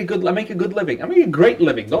 I make a good living. I make a great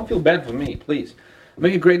living. Don't feel bad for me, please. I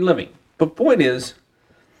make a great living. But point is,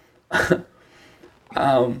 the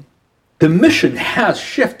mission has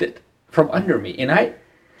shifted from under me, and I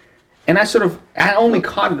only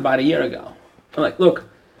caught it about a year ago. I'm like, look,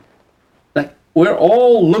 like we're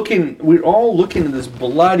all looking in this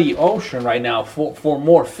bloody ocean right now for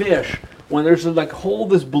more fish, when there's like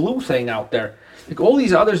this blue thing out there. Like all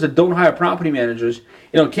these others that don't hire property managers,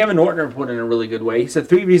 Kevin Ortner put it in a really good way. He said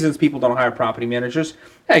 3 reasons people don't hire property managers.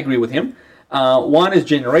 I agree with him. One is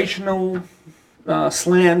generational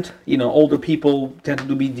slant. Older people tend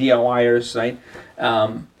to be DIYers, right?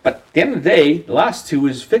 But at the end of the day, the last two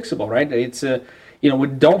is fixable, right? It's we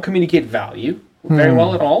don't communicate value very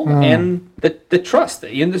well at all, and the trust.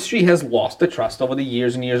 The industry has lost the trust over the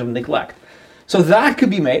years and years of neglect. So that could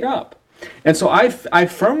be made up. And so I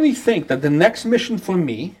firmly think that the next mission for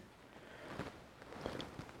me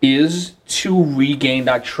is to regain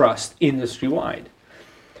that trust industry-wide.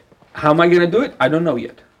 How am I going to do it? I don't know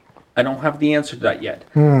yet. I don't have the answer to that yet.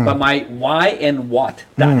 But my why and what,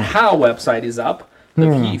 that how website is up.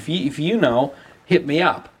 If you know, hit me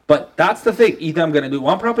up. But that's the thing. Either I'm going to do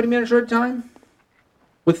one property manager at a time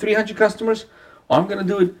with 300 customers, or I'm going to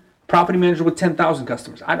do it property manager with 10,000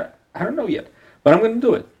 customers. I don't know yet, but I'm going to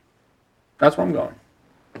do it. That's where I'm going.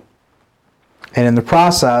 And in the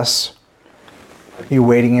process, you're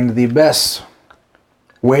wading into the abyss,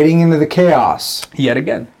 wading into the chaos. Yet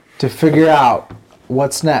again. To figure out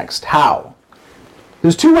what's next, how.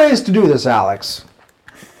 There's two ways to do this, Alex.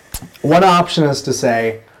 One option is to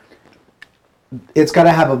say, it's got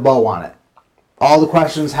to have a bow on it. All the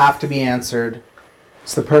questions have to be answered.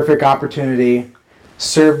 It's the perfect opportunity,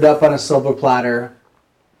 served up on a silver platter,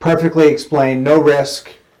 perfectly explained, no risk,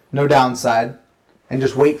 no downside, and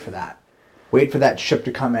just wait for that. Wait for that ship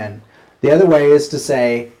to come in. The other way is to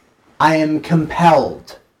say, I am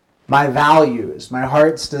compelled. My values, my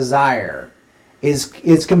heart's desire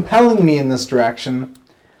is compelling me in this direction.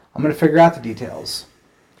 I'm going to figure out the details.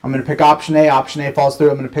 I'm going to pick option A. Option A falls through.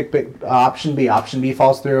 I'm going to pick option B. Option B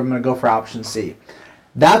falls through. I'm going to go for option C.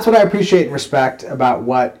 That's what I appreciate and respect about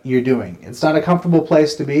what you're doing. It's not a comfortable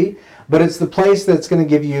place to be, but it's the place that's going to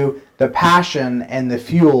give you the passion and the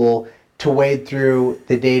fuel to wade through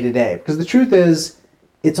the day-to-day. Because the truth is,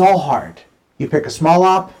 it's all hard. You pick a small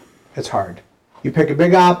op, it's hard. You pick a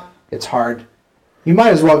big op, it's hard. You might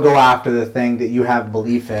as well go after the thing that you have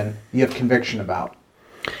belief in, you have conviction about.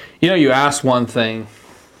 You know, you asked one thing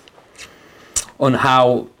on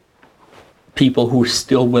how people who are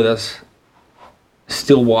still with us,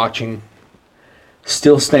 still watching,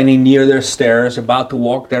 still standing near their stairs, about to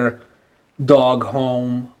walk their dog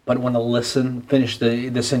home, but want to finish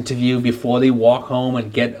this interview before they walk home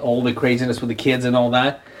and get all the craziness with the kids and all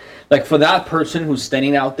that. Like, for that person who's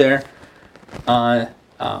standing out there and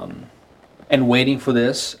waiting for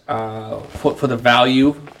this, for the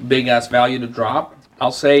value, big ass value to drop,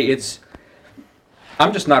 I'll say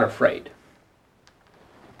I'm just not afraid.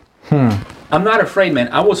 I'm not afraid, man.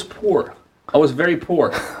 I was poor. I was very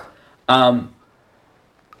poor. I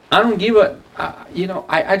don't give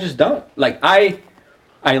I just don't. Like, I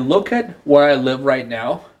look at where I live right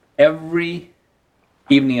now. Every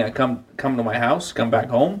evening I come to my house, come back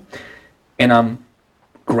home, and I'm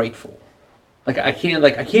grateful. Like, I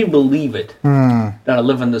can't believe it that I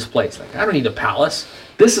live in this place. Like, I don't need a palace.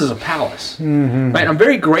 This is a palace. Right? I'm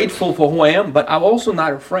very grateful for who I am, but I'm also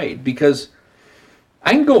not afraid, because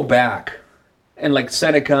I can go back and, like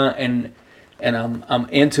Seneca, and I'm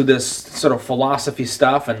into this sort of philosophy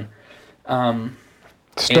stuff, and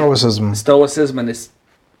Stoicism, and it's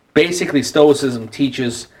basically Stoicism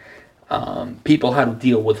teaches people how to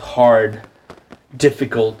deal with hard,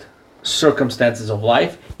 difficult circumstances of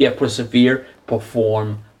life, yet persevere,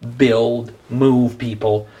 perform, build, move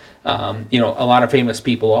people. A lot of famous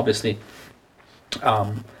people, obviously,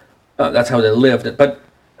 that's how they lived. But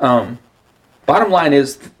bottom line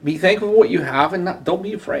is, be thankful for what you have, and don't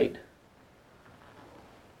be afraid.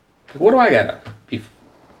 What do I gotta be?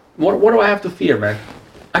 What do I have to fear, man?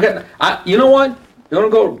 You know what? You want to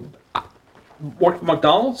go work for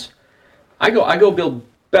McDonald's? I go build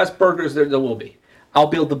best burgers there will be. I'll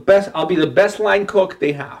be the best line cook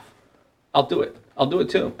they have. I'll do it. I'll do it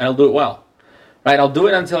too, and I'll do it well. Right? I'll do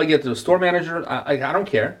it until I get to the store manager. I don't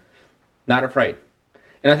care. Not afraid.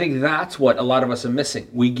 And I think that's what a lot of us are missing.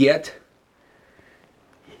 We get,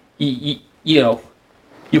 you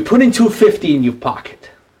put in $250 in your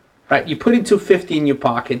pocket. Right? You put in $250 in your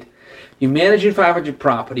pocket. You're managing 500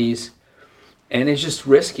 properties. And it's just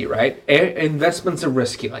risky, right? Investments are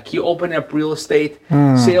risky. Like, you open up real estate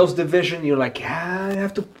sales division, you're like, I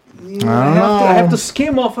have to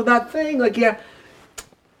skim off of that thing. Like, yeah,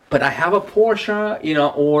 but I have a Porsche,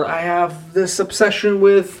 or I have this obsession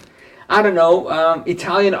with, I don't know,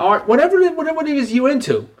 Italian art, whatever it is you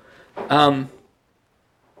into.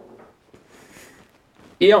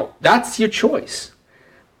 That's your choice.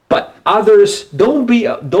 But others, don't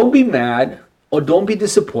be mad. Or don't be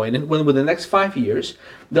disappointed when within the next 5 years,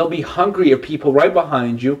 there'll be hungrier people right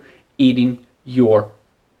behind you eating your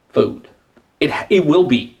food. It will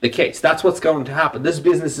be the case. That's what's going to happen. This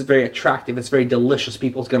business is very attractive. It's very delicious.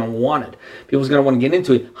 People's going to want it. People's going to want to get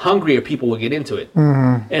into it. Hungrier people will get into it.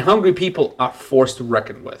 Mm-hmm. And hungry people are forced to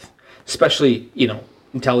reckon with, especially,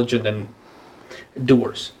 intelligent and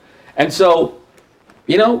doers. And so,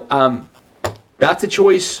 that's a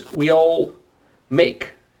choice we all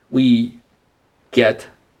make. We get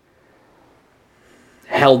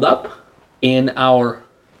held up in our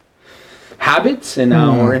habits and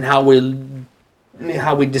in how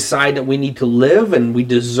we decide that we need to live and we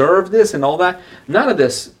deserve this and all that. None of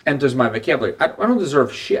this enters my vocabulary. I don't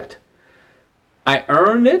deserve shit. I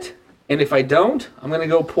earned it, and if I don't, I'm going to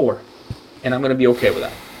go poor, and I'm going to be okay with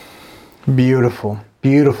that. Beautiful.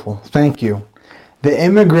 Beautiful. Thank you. The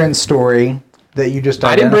immigrant story that you just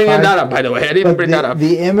identified. I didn't bring that up, by the way. I didn't bring that up.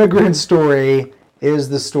 The immigrant story is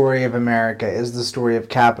the story of America, is the story of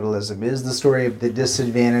capitalism, is the story of the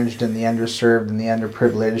disadvantaged and the underserved and the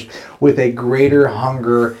underprivileged with a greater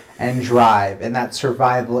hunger and drive and that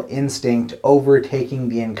survival instinct overtaking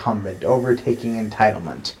the incumbent, overtaking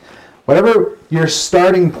entitlement. Whatever your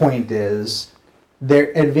starting point is,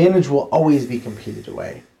 their advantage will always be competed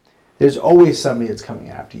away. There's always somebody that's coming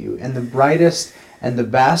after you. And the brightest and the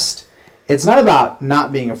best, it's not about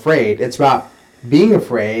not being afraid. It's about being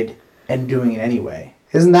afraid and doing it anyway.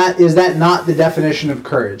 Is that not the definition of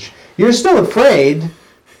courage? You're still afraid.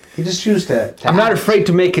 You just choose to I'm not afraid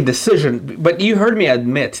to make a decision, but you heard me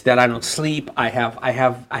admit that I don't sleep. I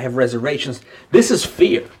have reservations. This is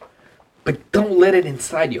fear, but don't let it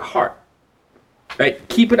inside your heart. Right?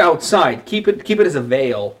 Keep it outside. Keep it as a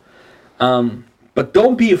veil. But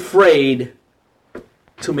don't be afraid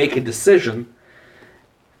to make a decision.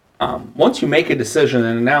 Once you make a decision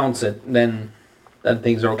and announce it, then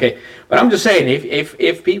things are okay. But I'm just saying,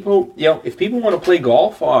 if people want to play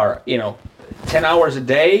golf or 10 hours a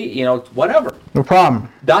day, whatever. No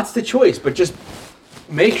problem. That's the choice. But just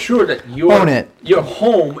make sure that your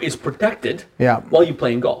home is protected while you're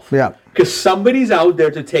playing golf. Yeah. Because somebody's out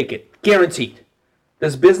there to take it. Guaranteed.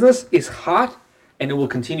 This business is hot and it will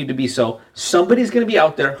continue to be so. Somebody's going to be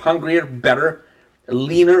out there hungrier, better,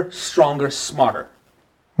 leaner, stronger, smarter.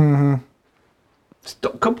 Mm-hmm. Just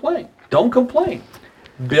don't complain. Don't complain.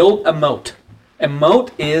 Build a moat. A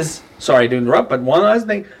moat is, sorry to interrupt, but one last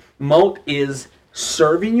thing. Moat is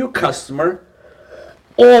serving your customer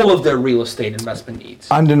all of their real estate investment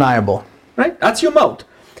needs. Undeniable. Right? That's your moat.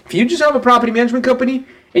 If you just have a property management company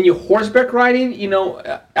and you're horseback riding,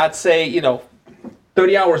 at say,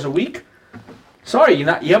 30 hours a week, sorry, you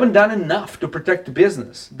haven't done enough to protect the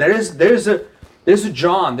business. There's a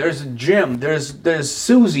John, there's a Jim, there's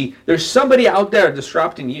Susie, there's somebody out there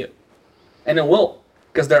disrupting you. And it will,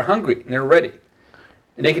 because they're hungry and they're ready.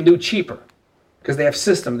 And they can do cheaper. Because they have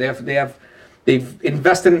systems, they've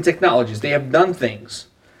invested in technologies, they have done things.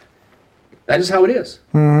 That is how it is.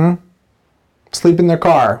 Mm-hmm. Sleep in their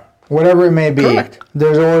car, whatever it may be. Correct.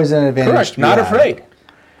 There's always an advantage. Correct. Not afraid.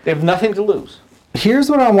 They have nothing to lose. Here's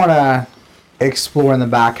what I want to explore in the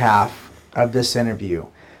back half of this interview.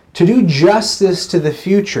 To do justice to the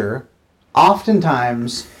future,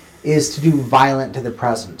 oftentimes, is to do violent to the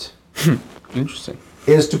present. Interesting.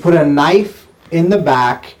 Is to put a knife in the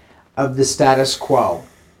back of the status quo.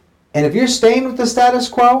 And if you're staying with the status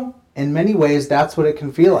quo, in many ways, that's what it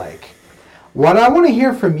can feel like. What I want to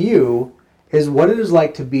hear from you is what it is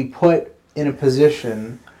like to be put in a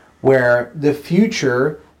position where the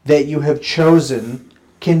future that you have chosen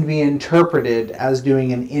can be interpreted as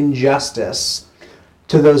doing an injustice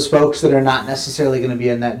to those folks that are not necessarily going to be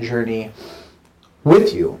in that journey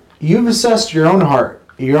with you. You've assessed your own heart,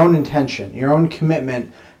 your own intention, your own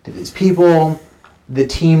commitment to these people, the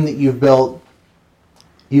team that you've built.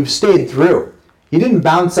 You've stayed through. You didn't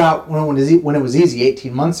bounce out when it was easy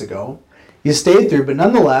 18 months ago. You stayed through, but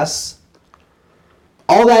nonetheless,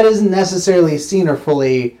 all that isn't necessarily seen or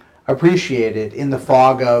fully appreciated in the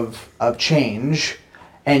fog of change.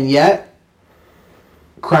 And yet,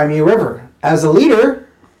 cry me a river. As a leader,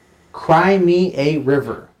 cry me a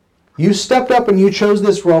river. You stepped up and you chose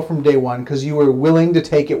this role from day one because you were willing to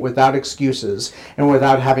take it without excuses and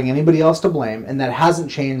without having anybody else to blame, and that hasn't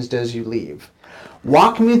changed as you leave.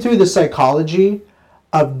 Walk me through the psychology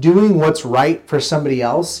of doing what's right for somebody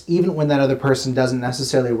else, even when that other person doesn't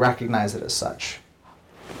necessarily recognize it as such.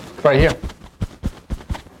 Right here.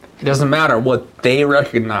 It doesn't matter what they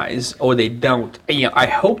recognize or they don't. I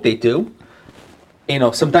hope they do.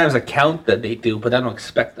 Sometimes I count that they do, but I don't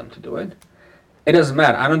expect them to do it. It doesn't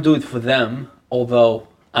matter. I don't do it for them, although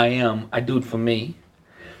I do it for me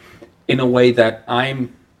in a way that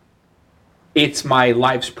it's my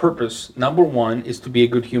life's purpose. Number one is to be a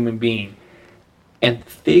good human being and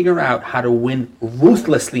figure out how to win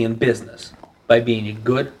ruthlessly in business by being a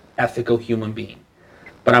good, ethical human being.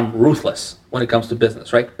 But I'm ruthless when it comes to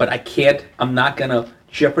business, right? But I'm not going to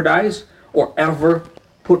jeopardize or ever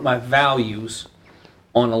put my values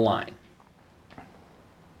on the line.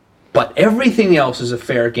 But everything else is a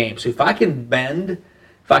fair game. So if I can bend,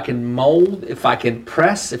 if I can mold, if I can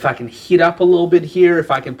press, if I can heat up a little bit here,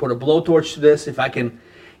 if I can put a blowtorch to this, if I can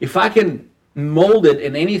mold it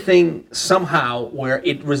in anything somehow where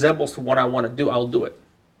it resembles to what I want to do, I'll do it.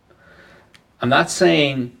 I'm not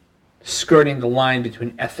saying skirting the line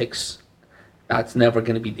between ethics. That's never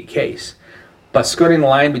going to be the case. But skirting the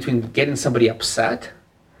line between getting somebody upset,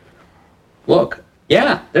 look,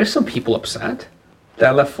 yeah, there's some people upset that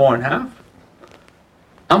I left 4.5.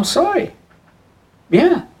 I'm sorry.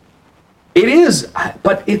 Yeah, it is,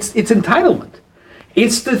 but it's entitlement.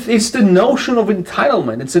 It's the notion of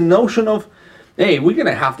entitlement. It's a notion of, hey, we're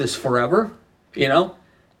gonna have this forever, you know?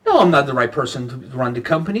 No, I'm not the right person to run the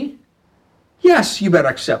company. Yes, you better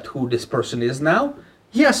accept who this person is now.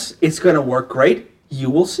 Yes, it's gonna work great. You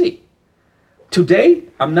will see. Today,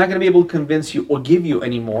 I'm not gonna be able to convince you or give you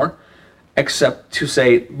any more, except to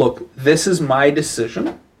say, look, this is my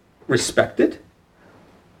decision. Respect it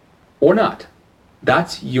or not.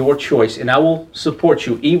 That's your choice, and I will support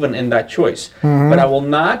you even in that choice. But I will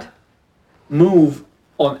not move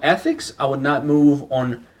on ethics. I would not move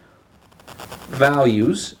on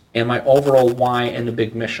values and my overall why and the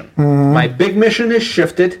big mission. My big mission is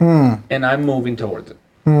shifted, and I'm moving towards it.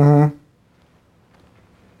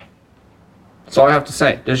 That's all I have to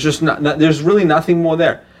say. There's just there's really nothing more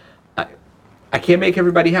there. I can't make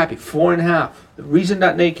everybody happy. 4.5. The reason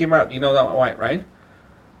that Nate came out, you know that why, right?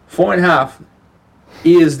 4.5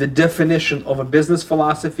 is the definition of a business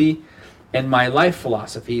philosophy, and my life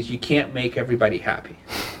philosophy is you can't make everybody happy.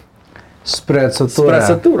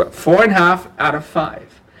 Sprezzatura. 4.5 out of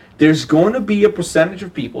 5. There's going to be a percentage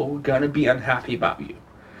of people who are going to be unhappy about you.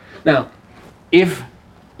 Now, if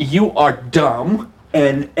you are dumb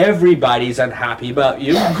and everybody's unhappy about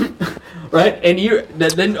you, right? And you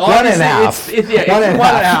then obviously it's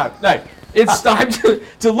 1.5. Like, it's time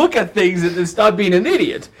to look at things and stop being an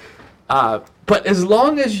idiot. But as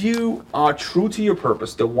long as you are true to your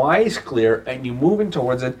purpose, the why is clear, and you're moving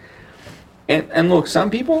towards it, and look, some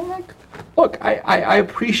people, I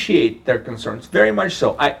appreciate their concerns, very much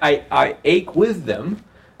so. I ache with them.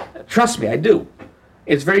 Trust me, I do.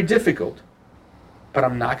 It's very difficult, but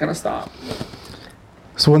I'm not going to stop.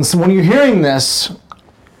 So when you're hearing this,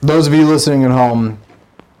 those of you listening at home,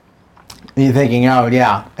 you're thinking, oh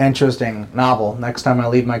yeah, interesting, novel. Next time I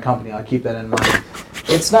leave my company, I'll keep that in mind.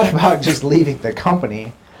 It's not about just leaving the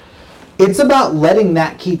company. It's about letting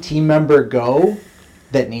that key team member go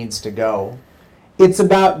that needs to go. It's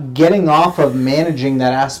about getting off of managing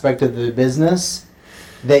that aspect of the business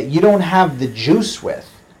that you don't have the juice with,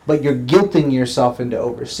 but you're guilting yourself into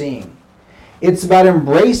overseeing. It's about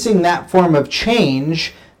embracing that form of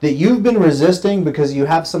change that you've been resisting because you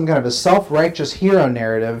have some kind of a self-righteous hero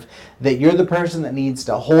narrative that you're the person that needs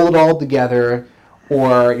to hold it all together,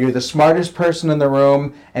 or you're the smartest person in the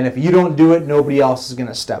room, and if you don't do it, nobody else is going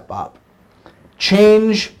to step up.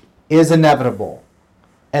 Change is inevitable.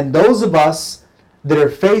 And those of us that are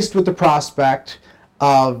faced with the prospect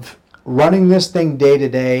of running this thing day to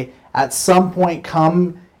day, at some point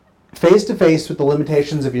come face to face with the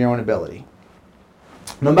limitations of your own ability.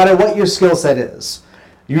 No matter what your skill set is.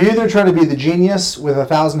 You're either trying to be the genius with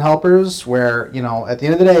 1,000 helpers where, at the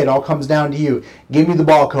end of the day, it all comes down to you. Give me the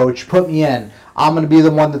ball, coach. Put me in. I'm going to be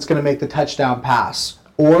the one that's going to make the touchdown pass.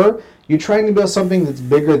 Or you're trying to build something that's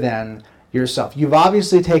bigger than yourself. You've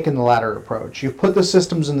obviously taken the latter approach. You've put the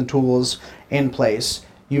systems and the tools in place.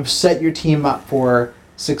 You've set your team up for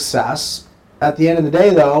success. At the end of the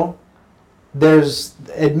day, though, there's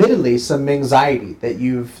admittedly some anxiety that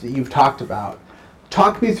you've talked about.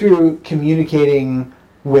 Talk me through communicating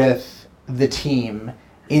with the team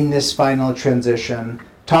in this final transition.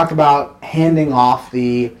 Talk about handing off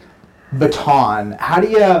the baton. How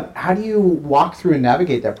do you walk through and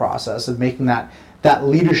navigate that process of making that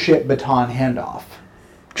leadership baton handoff?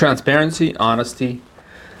 Transparency, honesty,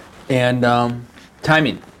 and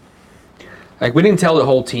timing. Like, we didn't tell the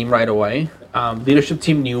whole team right away. Leadership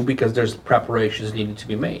team knew because there's preparations needed to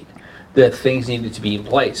be made. That things needed to be in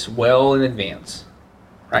place well in advance,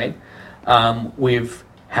 right? We've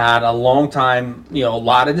had a long time, a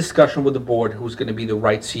lot of discussion with the board who's going to be the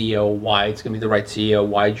right CEO, why it's going to be the right CEO,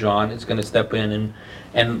 why John is going to step in,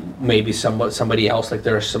 and maybe somebody else. Like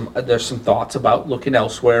there's some thoughts about looking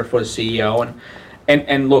elsewhere for the CEO,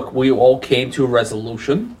 and look, we all came to a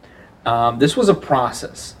resolution. This was a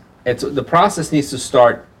process. The process needs to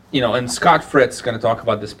start, and Scott Fritz is going to talk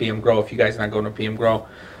about this PM Grow. If you guys are not going to PM Grow,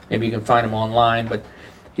 maybe you can find him online, but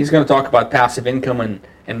he's going to talk about passive income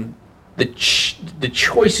and the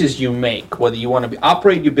choices you make, whether you want to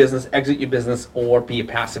operate your business, exit your business, or be a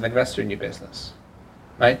passive investor in your business,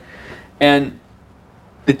 right? And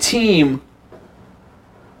the team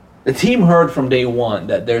heard from day one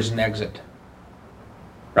that there's an exit,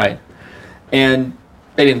 right? And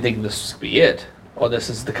they didn't think this would be it, or this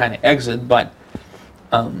is the kind of exit, but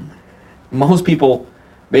most people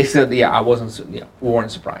basically said, yeah, I wasn't, we weren't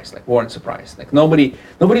surprised. Like nobody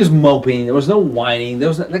was moping. There was no whining. There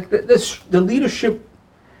was no, the leadership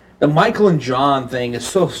the Michael and John thing is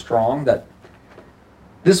so strong that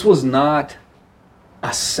this was not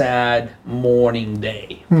a sad morning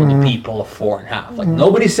day for the people of 4.5. Like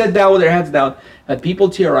nobody sat down with their heads down, had people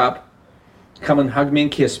tear up, come and hug me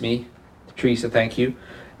and kiss me. Teresa, thank you.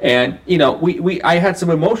 And I had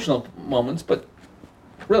some emotional moments, but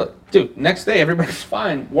really, dude, next day everybody's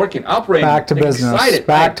fine, working, operating, back to business. Excited.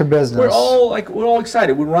 Back to business. We're all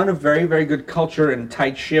excited. We run a very, very good culture and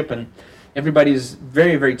tight ship, and everybody's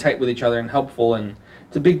very, very tight with each other and helpful, and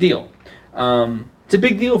it's a big deal. It's a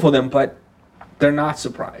big deal for them, but they're not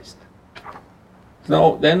surprised.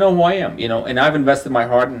 No, they know who I am, and I've invested my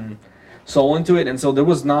heart and soul into it, and so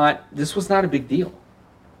this was not a big deal.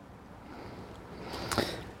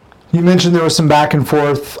 You mentioned there was some back and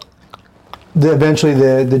forth. Eventually,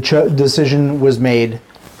 the decision was made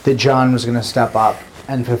that John was going to step up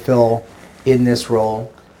and fulfill in this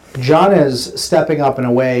role. John is stepping up in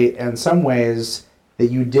a way, in some ways, that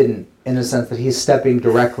you didn't, in the sense that he's stepping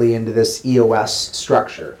directly into this EOS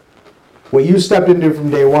structure. What you stepped into from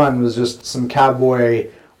day one was just some cowboy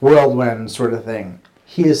whirlwind sort of thing.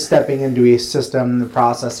 He is stepping into a system, the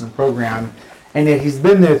process, and program, and yet he's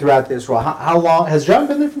been there throughout this role. How long has John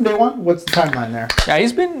been there from day one? What's the timeline there? Yeah,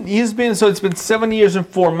 he's been. So it's been 7 years and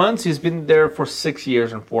 4 months. He's been there for 6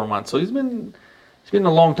 years and 4 months. So he's been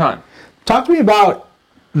a long time. Talk to me about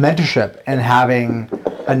mentorship and having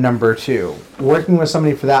a number two. Working with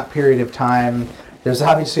somebody for that period of time, there's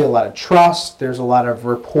obviously a lot of trust. There's a lot of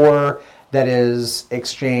rapport that is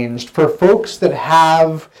exchanged. For folks that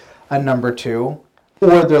have a number two,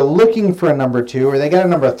 or they're looking for a number two, or they got a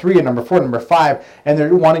number three, a number four, number five, and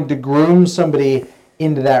they're wanting to groom somebody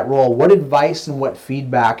into that role, what advice and what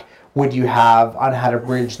feedback would you have on how to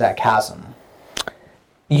bridge that chasm?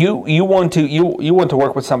 You want to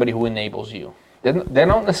work with somebody who enables you. They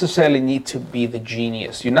don't necessarily need to be the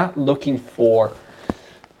genius. You're not looking for,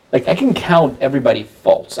 like, I can count everybody's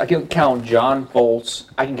faults. I can count John's faults.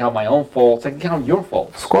 I can count my own faults. I can count your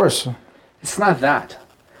faults. Of course. It's not that.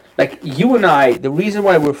 Like, you and I, the reason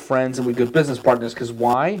why we're friends and we're good business partners, because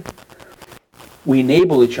why? We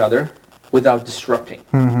enable each other without disrupting.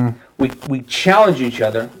 We challenge each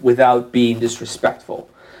other without being disrespectful.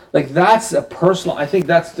 Like, that's a personal, I think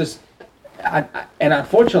that's just, and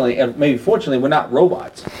unfortunately, and maybe fortunately, we're not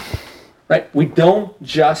robots, right? We don't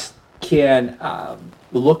just can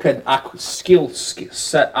look at skill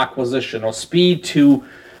set acquisition or speed to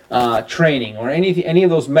training or any of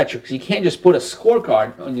those metrics. You can't just put a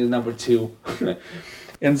scorecard on your number two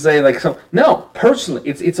and say, like, so. No, personally,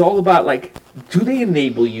 it's all about, like, do they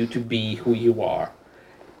enable you to be who you are,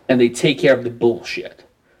 and they take care of the bullshit.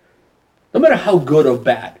 No matter how good or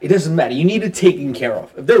bad, it doesn't matter. You need it taken care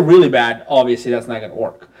of. If they're really bad, obviously that's not going to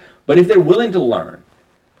work. But if they're willing to learn,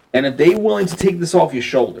 and if they're willing to take this off your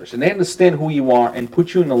shoulders, and they understand who you are and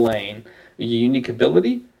put you in the lane, your unique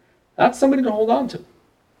ability, that's somebody to hold on to.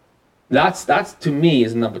 That's to me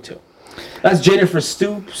is number two. That's Jennifer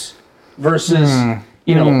Stoops versus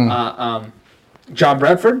John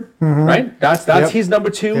Bradford, right? That's his number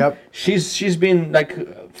two. Yep. She's been,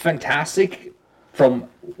 like, fantastic from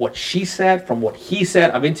what she said, from what he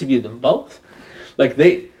said. I've interviewed them both. Like,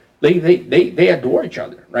 they adore each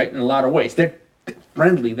other, right? In a lot of ways, they're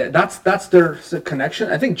friendly. That's their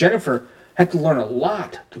connection. I think Jennifer had to learn a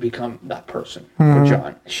lot to become that person for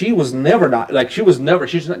John. She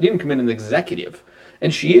didn't come in an executive,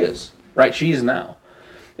 and she is, right? She is now.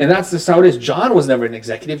 And that's just how it is. John was never an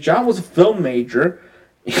executive. John was a film major,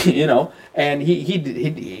 and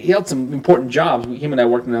he held some important jobs. Him and I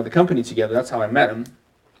worked in another company together. That's how I met him.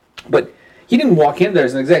 But he didn't walk in there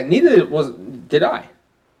as an executive. Neither did I.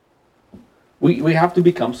 We have to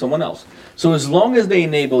become someone else. So as long as they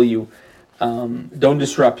enable you, don't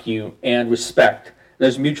disrupt you, and respect,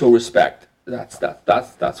 there's mutual respect.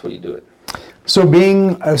 That's what you do it. So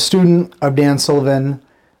being a student of Dan Sullivan,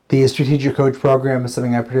 the strategic coach program is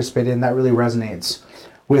something I participate in that really resonates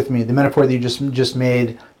with me. The metaphor that you just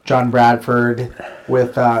made, John Bradford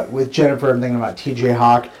with Jennifer, I'm thinking about TJ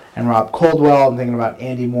Hawk and Rob Coldwell. I'm thinking about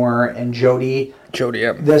Andy Moore and Jody.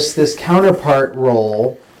 Yeah. This counterpart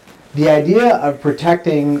role, the idea of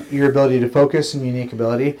protecting your ability to focus and unique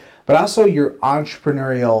ability, but also your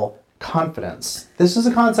entrepreneurial confidence. This is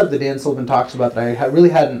a concept that Dan Sullivan talks about that I really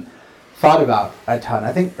hadn't thought about a ton.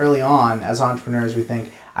 I think early on as entrepreneurs we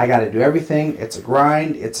think, I got to do everything. It's a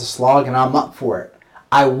grind. It's a slog, and I'm up for it.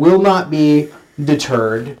 I will not be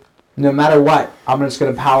deterred no matter what. I'm just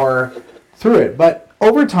going to power through it. But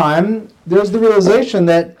over time, there's the realization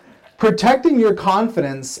that protecting your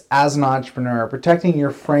confidence as an entrepreneur, protecting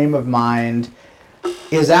your frame of mind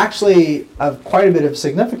is actually of quite a bit of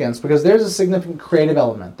significance, because there's a significant creative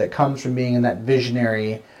element that comes from being in that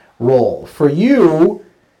visionary role. For you,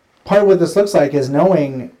 part of what this looks like is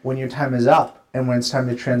knowing when your time is up and when it's time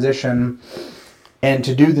to transition and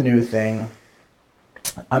to do the new thing.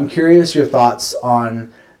 I'm curious your thoughts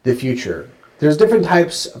on the future. There's different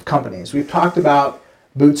types of companies. We've talked about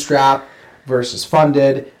bootstrap versus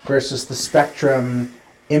funded versus the spectrum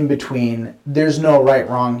in between. There's no right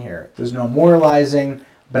wrong here. There's no moralizing.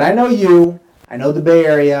 But I know you. I know the Bay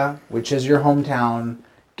Area, which is your hometown.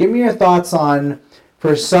 Give me your thoughts on,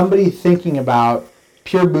 for somebody thinking about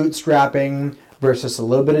pure bootstrapping versus a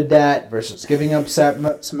little bit of debt versus giving up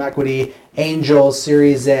some equity, angel,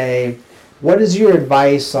 Series A. What is your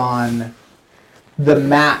advice on the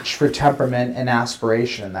match for temperament and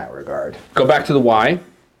aspiration in that regard? Go back to the why.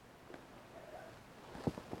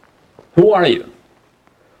 Who are you?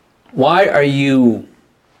 Why are you,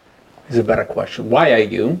 is a better question. Why are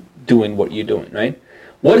you doing what you're doing, right?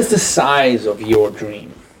 What is the size of your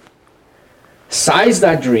dream? Size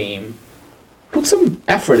that dream. Put some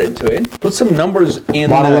effort into it. Put some numbers in.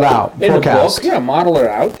 Model it out. In Forecast. the book. Yeah, model it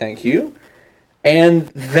out. Thank you. And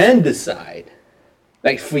then decide.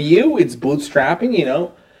 Like for you, it's bootstrapping. You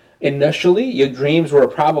know, initially your dreams were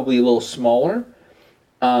probably a little smaller.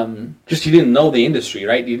 Just you didn't know the industry,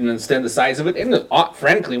 right? You didn't understand the size of it. And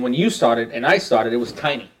frankly, when you started and I started, it was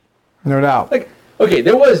tiny. No doubt. Like, okay,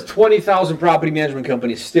 there was 20,000 property management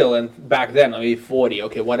companies still, and back then, maybe 40,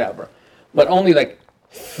 okay, whatever. But only like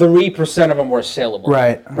 3% of them were saleable.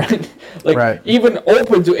 Right. Right? Like, Right. even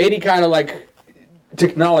open to any kind of like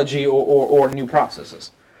technology or new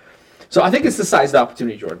processes. So I think it's the size of the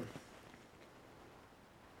opportunity, Jordan.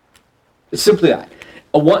 It's simply that.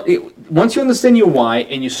 Once you understand your why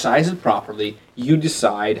and you size it properly, you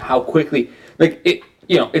decide how quickly, like it,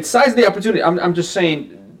 you know, it's size the opportunity. I'm just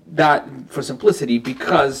saying that for simplicity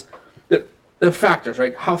because the factors,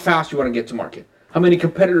 right? How fast you want to get to market. How many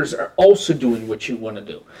competitors are also doing what you want to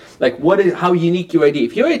do? Like how unique your idea.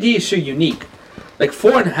 If your idea is so unique, like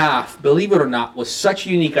FourandHalf, believe it or not, was such a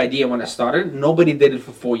unique idea when I started. Nobody did it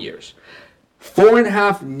for 4 years.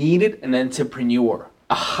 FourandHalf needed an entrepreneur,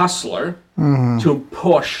 a hustler, to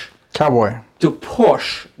push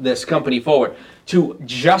this company forward, to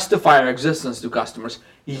justify our existence to customers.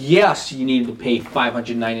 Yes, you need to pay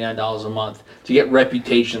 $599 a month to get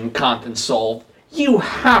reputation, content solved. You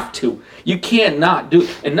have to. You can't not do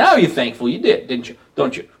it. And now you're thankful you did, didn't you?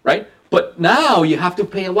 Don't you? Right? But now you have to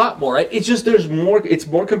pay a lot more, right? It's just there's more. It's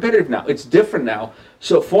more competitive now. It's different now.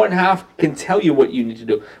 So FourandHalf can tell you what you need to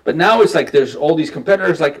do. But now it's like there's all these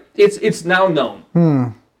competitors. Like it's now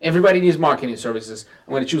known. Everybody needs marketing services.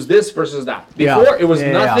 I'm going to choose this versus that. Before it was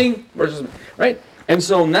nothing versus right. And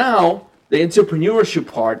so now the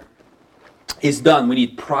entrepreneurship part is done. We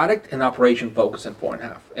need product and operation focus in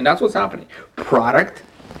FourandHalf, and that's what's happening. Product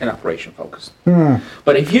and operation focus.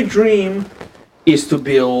 But if your dream is to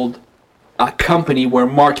build a company where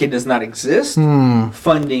market does not exist,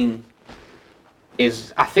 funding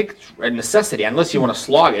is, I think, a necessity. Unless you want to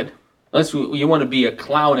slog it, unless you want to be a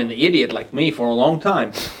clown and an idiot like me for a long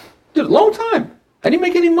time. Dude, long time. I didn't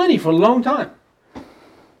make any money for a long time.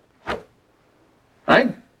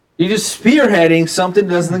 Right? You're just spearheading something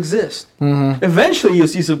that doesn't exist. Eventually you'll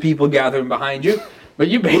see some people gathering behind you, but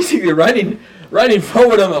you're basically running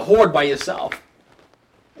forward on the horde by yourself.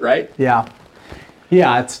 Right? Yeah.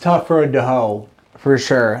 Yeah, it's a tough road to hoe, for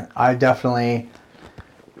sure. I definitely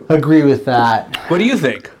agree with that. What do you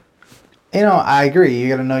think? You know, I agree. You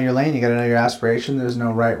got to know your lane. You got to know your aspiration. There's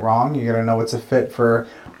no right, wrong. You got to know what's a fit for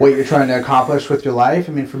what you're trying to accomplish with your life.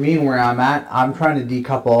 I mean, for me and where I'm at, I'm trying to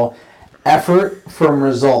decouple effort from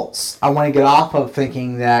results. I want to get off of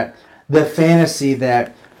thinking that the fantasy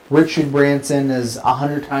that Richard Branson is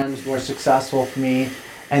 100 times more successful for me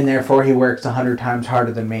and therefore he works 100 times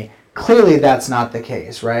harder than me. Clearly that's not the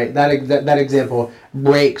case, right? That example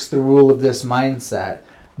breaks the rule of this mindset.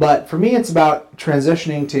 But for me, it's about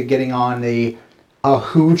transitioning to getting on a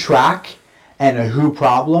who track and a who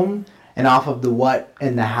problem and off of the what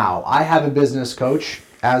and the how. I have a business coach,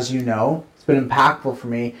 as you know. It's been impactful for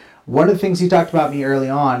me. One of the things he talked about me early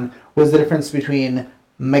on was the difference between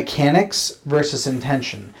mechanics versus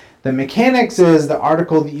intention. The mechanics is the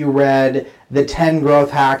article that you read, the 10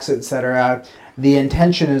 growth hacks, etc. The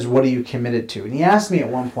intention is what are you committed to? And he asked me at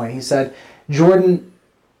one point, he said, Jordan,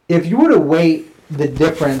 if you were to weight the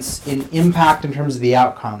difference in impact in terms of the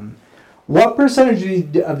outcome, what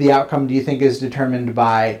percentage of the outcome do you think is determined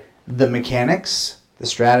by the mechanics, the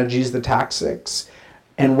strategies, the tactics,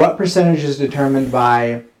 and what percentage is determined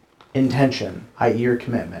by intention, i.e. your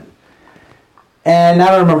commitment? And I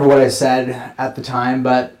don't remember what I said at the time,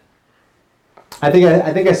 but I think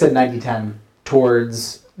I said 90-10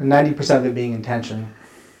 towards 90% of it being intention.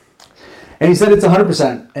 And he said it's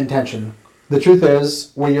 100% intention. The truth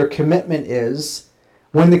is, where your commitment is,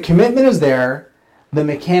 when the commitment is there, the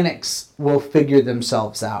mechanics will figure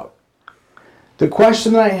themselves out. The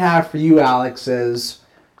question that I have for you, Alex, is,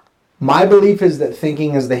 my belief is that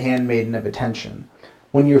thinking is the handmaiden of attention.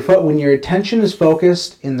 When your attention is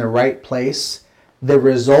focused in the right place, the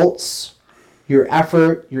results, your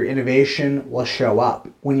effort, your innovation will show up.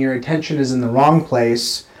 When your attention is in the wrong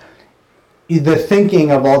place, the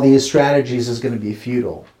thinking of all these strategies is going to be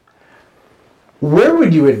futile. Where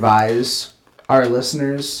would you advise our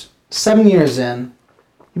listeners, 7 years in,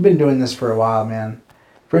 you've been doing this for a while, man,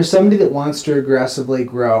 for somebody that wants to aggressively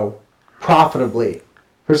grow profitably,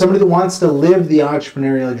 for somebody that wants to live the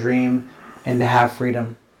entrepreneurial dream and to have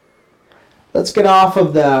freedom? Let's get off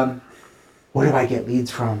of the, where do I get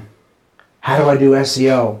leads from? How do I do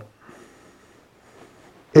SEO?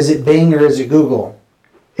 Is it Bing or is it Google?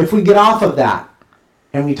 If we get off of that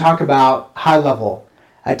and we talk about high level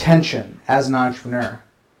attention as an entrepreneur,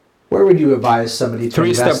 where would you advise somebody to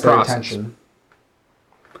invest their attention?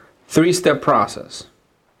 3-step process.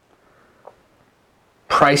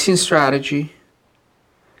 Pricing strategy,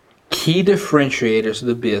 key differentiators of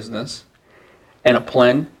the business, and a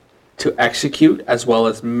plan to execute, as well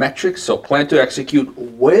as metrics. So plan to execute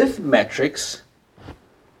with metrics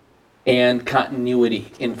and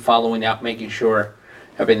continuity in following up, making sure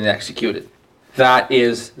everything is executed. That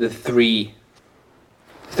is the three-piece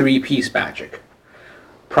magic.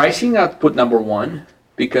 Pricing output number one,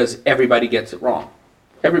 because everybody gets it wrong.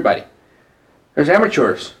 Everybody. There's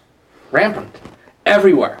amateurs rampant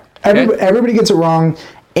everywhere. Okay? Everybody gets it wrong,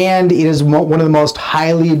 and it is one of the most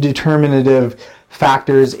highly determinative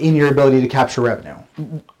factors in your ability to capture revenue.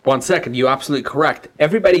 1 second, you're absolutely correct.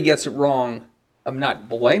 Everybody gets it wrong. I'm not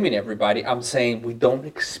blaming everybody. I'm saying we don't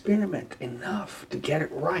experiment enough to get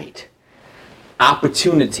it right.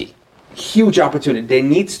 Opportunity, huge opportunity. There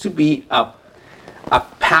needs to be a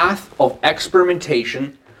path of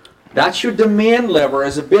experimentation. That's your demand lever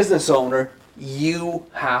as a business owner. You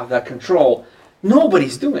have that control.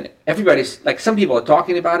 Nobody's doing it. Everybody's, like, some people are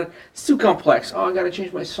talking about it. It's too complex. Oh, I got to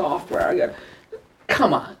change my software.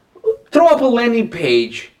 Come on. Throw up a landing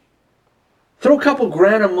page. Throw a couple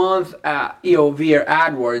grand a month via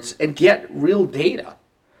AdWords and get real data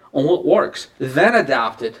on what works. Then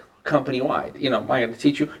adapt it company-wide. Am I going to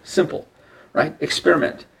teach you? Simple, right?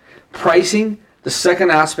 Experiment. Pricing, the second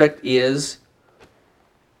aspect is,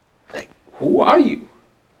 like, who are you?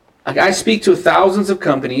 Like, I speak to thousands of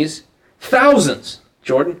companies. Thousands,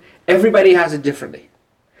 Jordan. Everybody has it differently.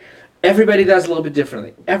 Everybody does a little bit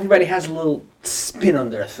differently. Everybody has a little spin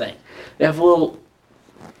on their thing. They have a little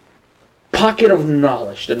pocket of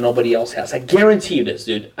knowledge that nobody else has. I guarantee you this,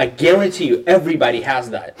 dude. I guarantee you everybody has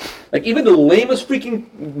that. Like, even the lamest freaking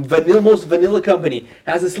most vanilla company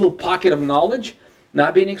has this little pocket of knowledge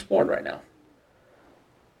not being explored right now.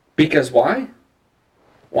 Because why?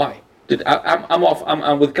 Why? Dude,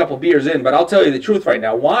 I'm with a couple beers in, but I'll tell you the truth right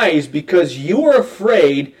now. Why? Is because you are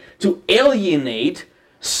afraid to alienate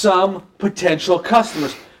some potential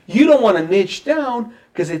customers. You don't want to niche down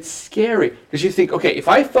because it's scary. Because you think, okay, if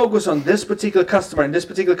I focus on this particular customer and this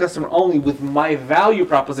particular customer only with my value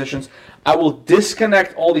propositions, I will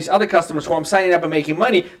disconnect all these other customers who I'm signing up and making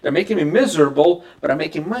money. They're making me miserable, but I'm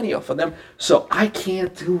making money off of them. So I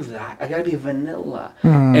can't do that. I gotta be vanilla.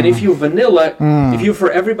 And if you're vanilla, if you're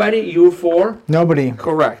for everybody, you're for nobody.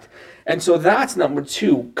 Correct. And so that's number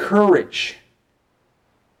two, courage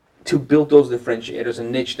to build those differentiators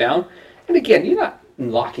and niche down. And again, you're not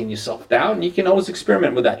locking yourself down. You can always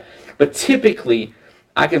experiment with that. But typically,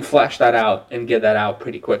 I can flesh that out and get that out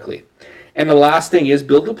pretty quickly. And the last thing is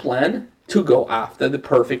build a plan to go after the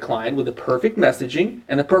perfect client with the perfect messaging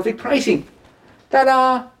and the perfect pricing.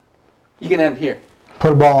 Ta-da! You can end here.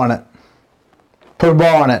 Put a ball on it. Put a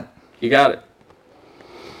ball on it. You got it.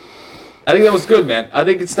 I think that was good, man. I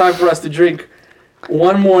think it's time for us to drink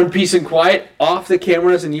one more in peace and quiet off the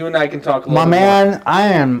cameras, and you and I can talk a little bit more. My man, I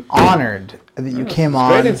am honored that you came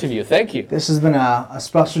on. Great interview. Thank you. This has been a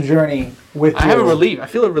special journey with you. I have a relief. I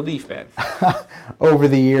feel a relief, man. Over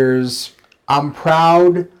the years. I'm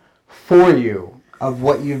proud for you of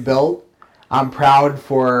what you've built. I'm proud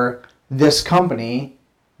for this company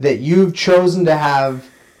that you've chosen to have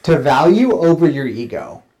to value over your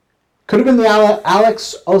ego. Could have been the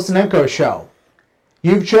Alex Osenenko show.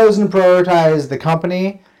 You've chosen to prioritize the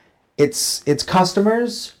company, its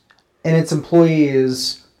customers, and its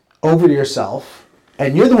employees over yourself,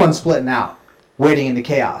 and you're the one splitting out, wading into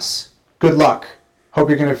chaos. Good luck. Hope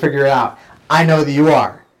you're going to figure it out. I know that you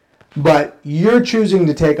are. But you're choosing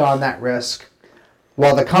to take on that risk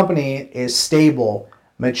while the company is stable,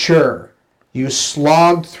 mature. You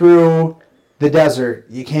slogged through the desert.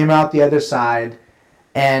 You came out the other side,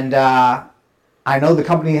 and I know the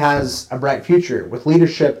company has a bright future with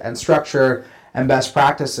leadership and structure and best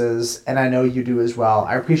practices, and I know you do as well.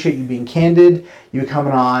 I appreciate you being candid, you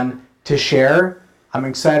coming on to share. I'm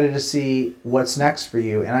excited to see what's next for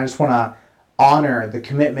you, and I just want to honor the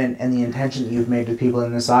commitment and the intention that you've made with people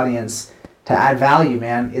in this audience to add value,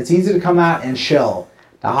 man. It's easy to come out and shill,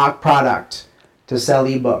 to hawk product, to sell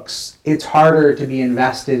ebooks. It's harder to be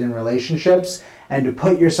invested in relationships and to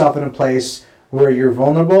put yourself in a place where you're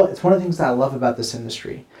vulnerable. It's one of the things that I love about this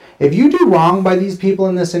industry. If you do wrong by these people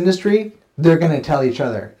in this industry, they're going to tell each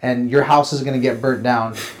other, and your house is going to get burnt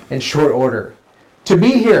down in short order. To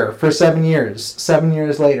be here for 7 years, 7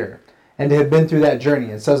 years later, and to have been through that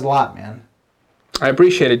journey, it says a lot, man. I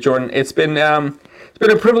appreciate it, Jordan. It's been a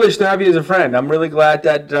privilege to have you as a friend. I'm really glad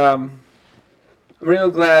that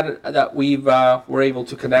we were able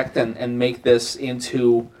to connect and make this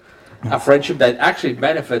into a friendship that actually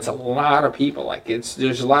benefits a lot of people. Like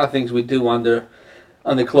there's a lot of things we do under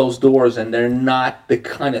closed doors, and they're not the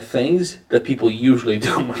kind of things that people usually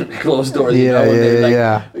do under closed doors.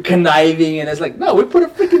 Conniving, and it's like, no, we put a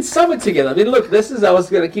freaking summit together. I mean, look, I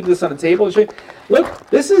was gonna keep this on the table and show you. Look,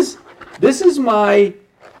 these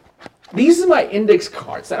are my index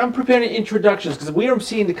cards that I'm preparing introductions, because we are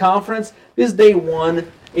seeing the conference. This is day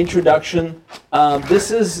one introduction. This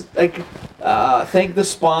is like thank the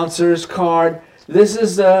sponsors card. This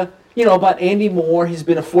is about Andy Moore. He's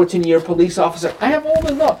been a 14-year police officer. I have all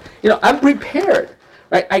the love. I'm prepared.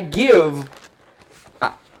 Right? I don't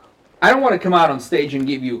want to come out on stage and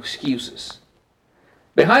give you excuses.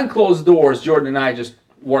 Behind closed doors, Jordan and I just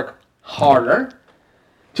work harder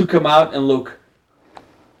to come out and look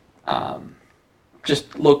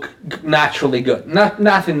naturally good.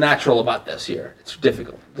 Nothing natural about this here. It's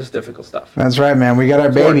difficult. This is difficult stuff. That's right, man. We got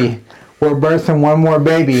our baby. We're birthing one more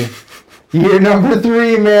baby. Year number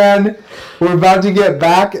 3, man. We're about to get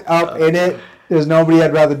back up in it. There's nobody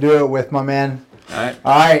I'd rather do it with, my man. All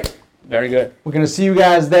All right. Very good. We're going to see you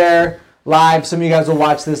guys there live. Some of you guys will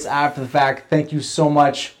watch this after the fact. Thank you so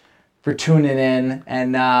much for tuning in.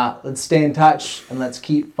 And let's stay in touch, and let's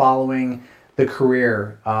keep following the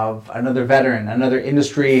career of another veteran, another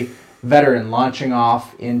industry veteran launching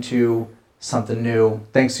off into something new.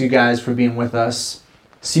 Thanks to you guys for being with us.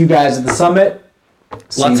 See you guys at the summit.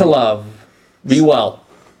 Lots of love. Be well.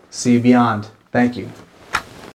 See you beyond. Thank you.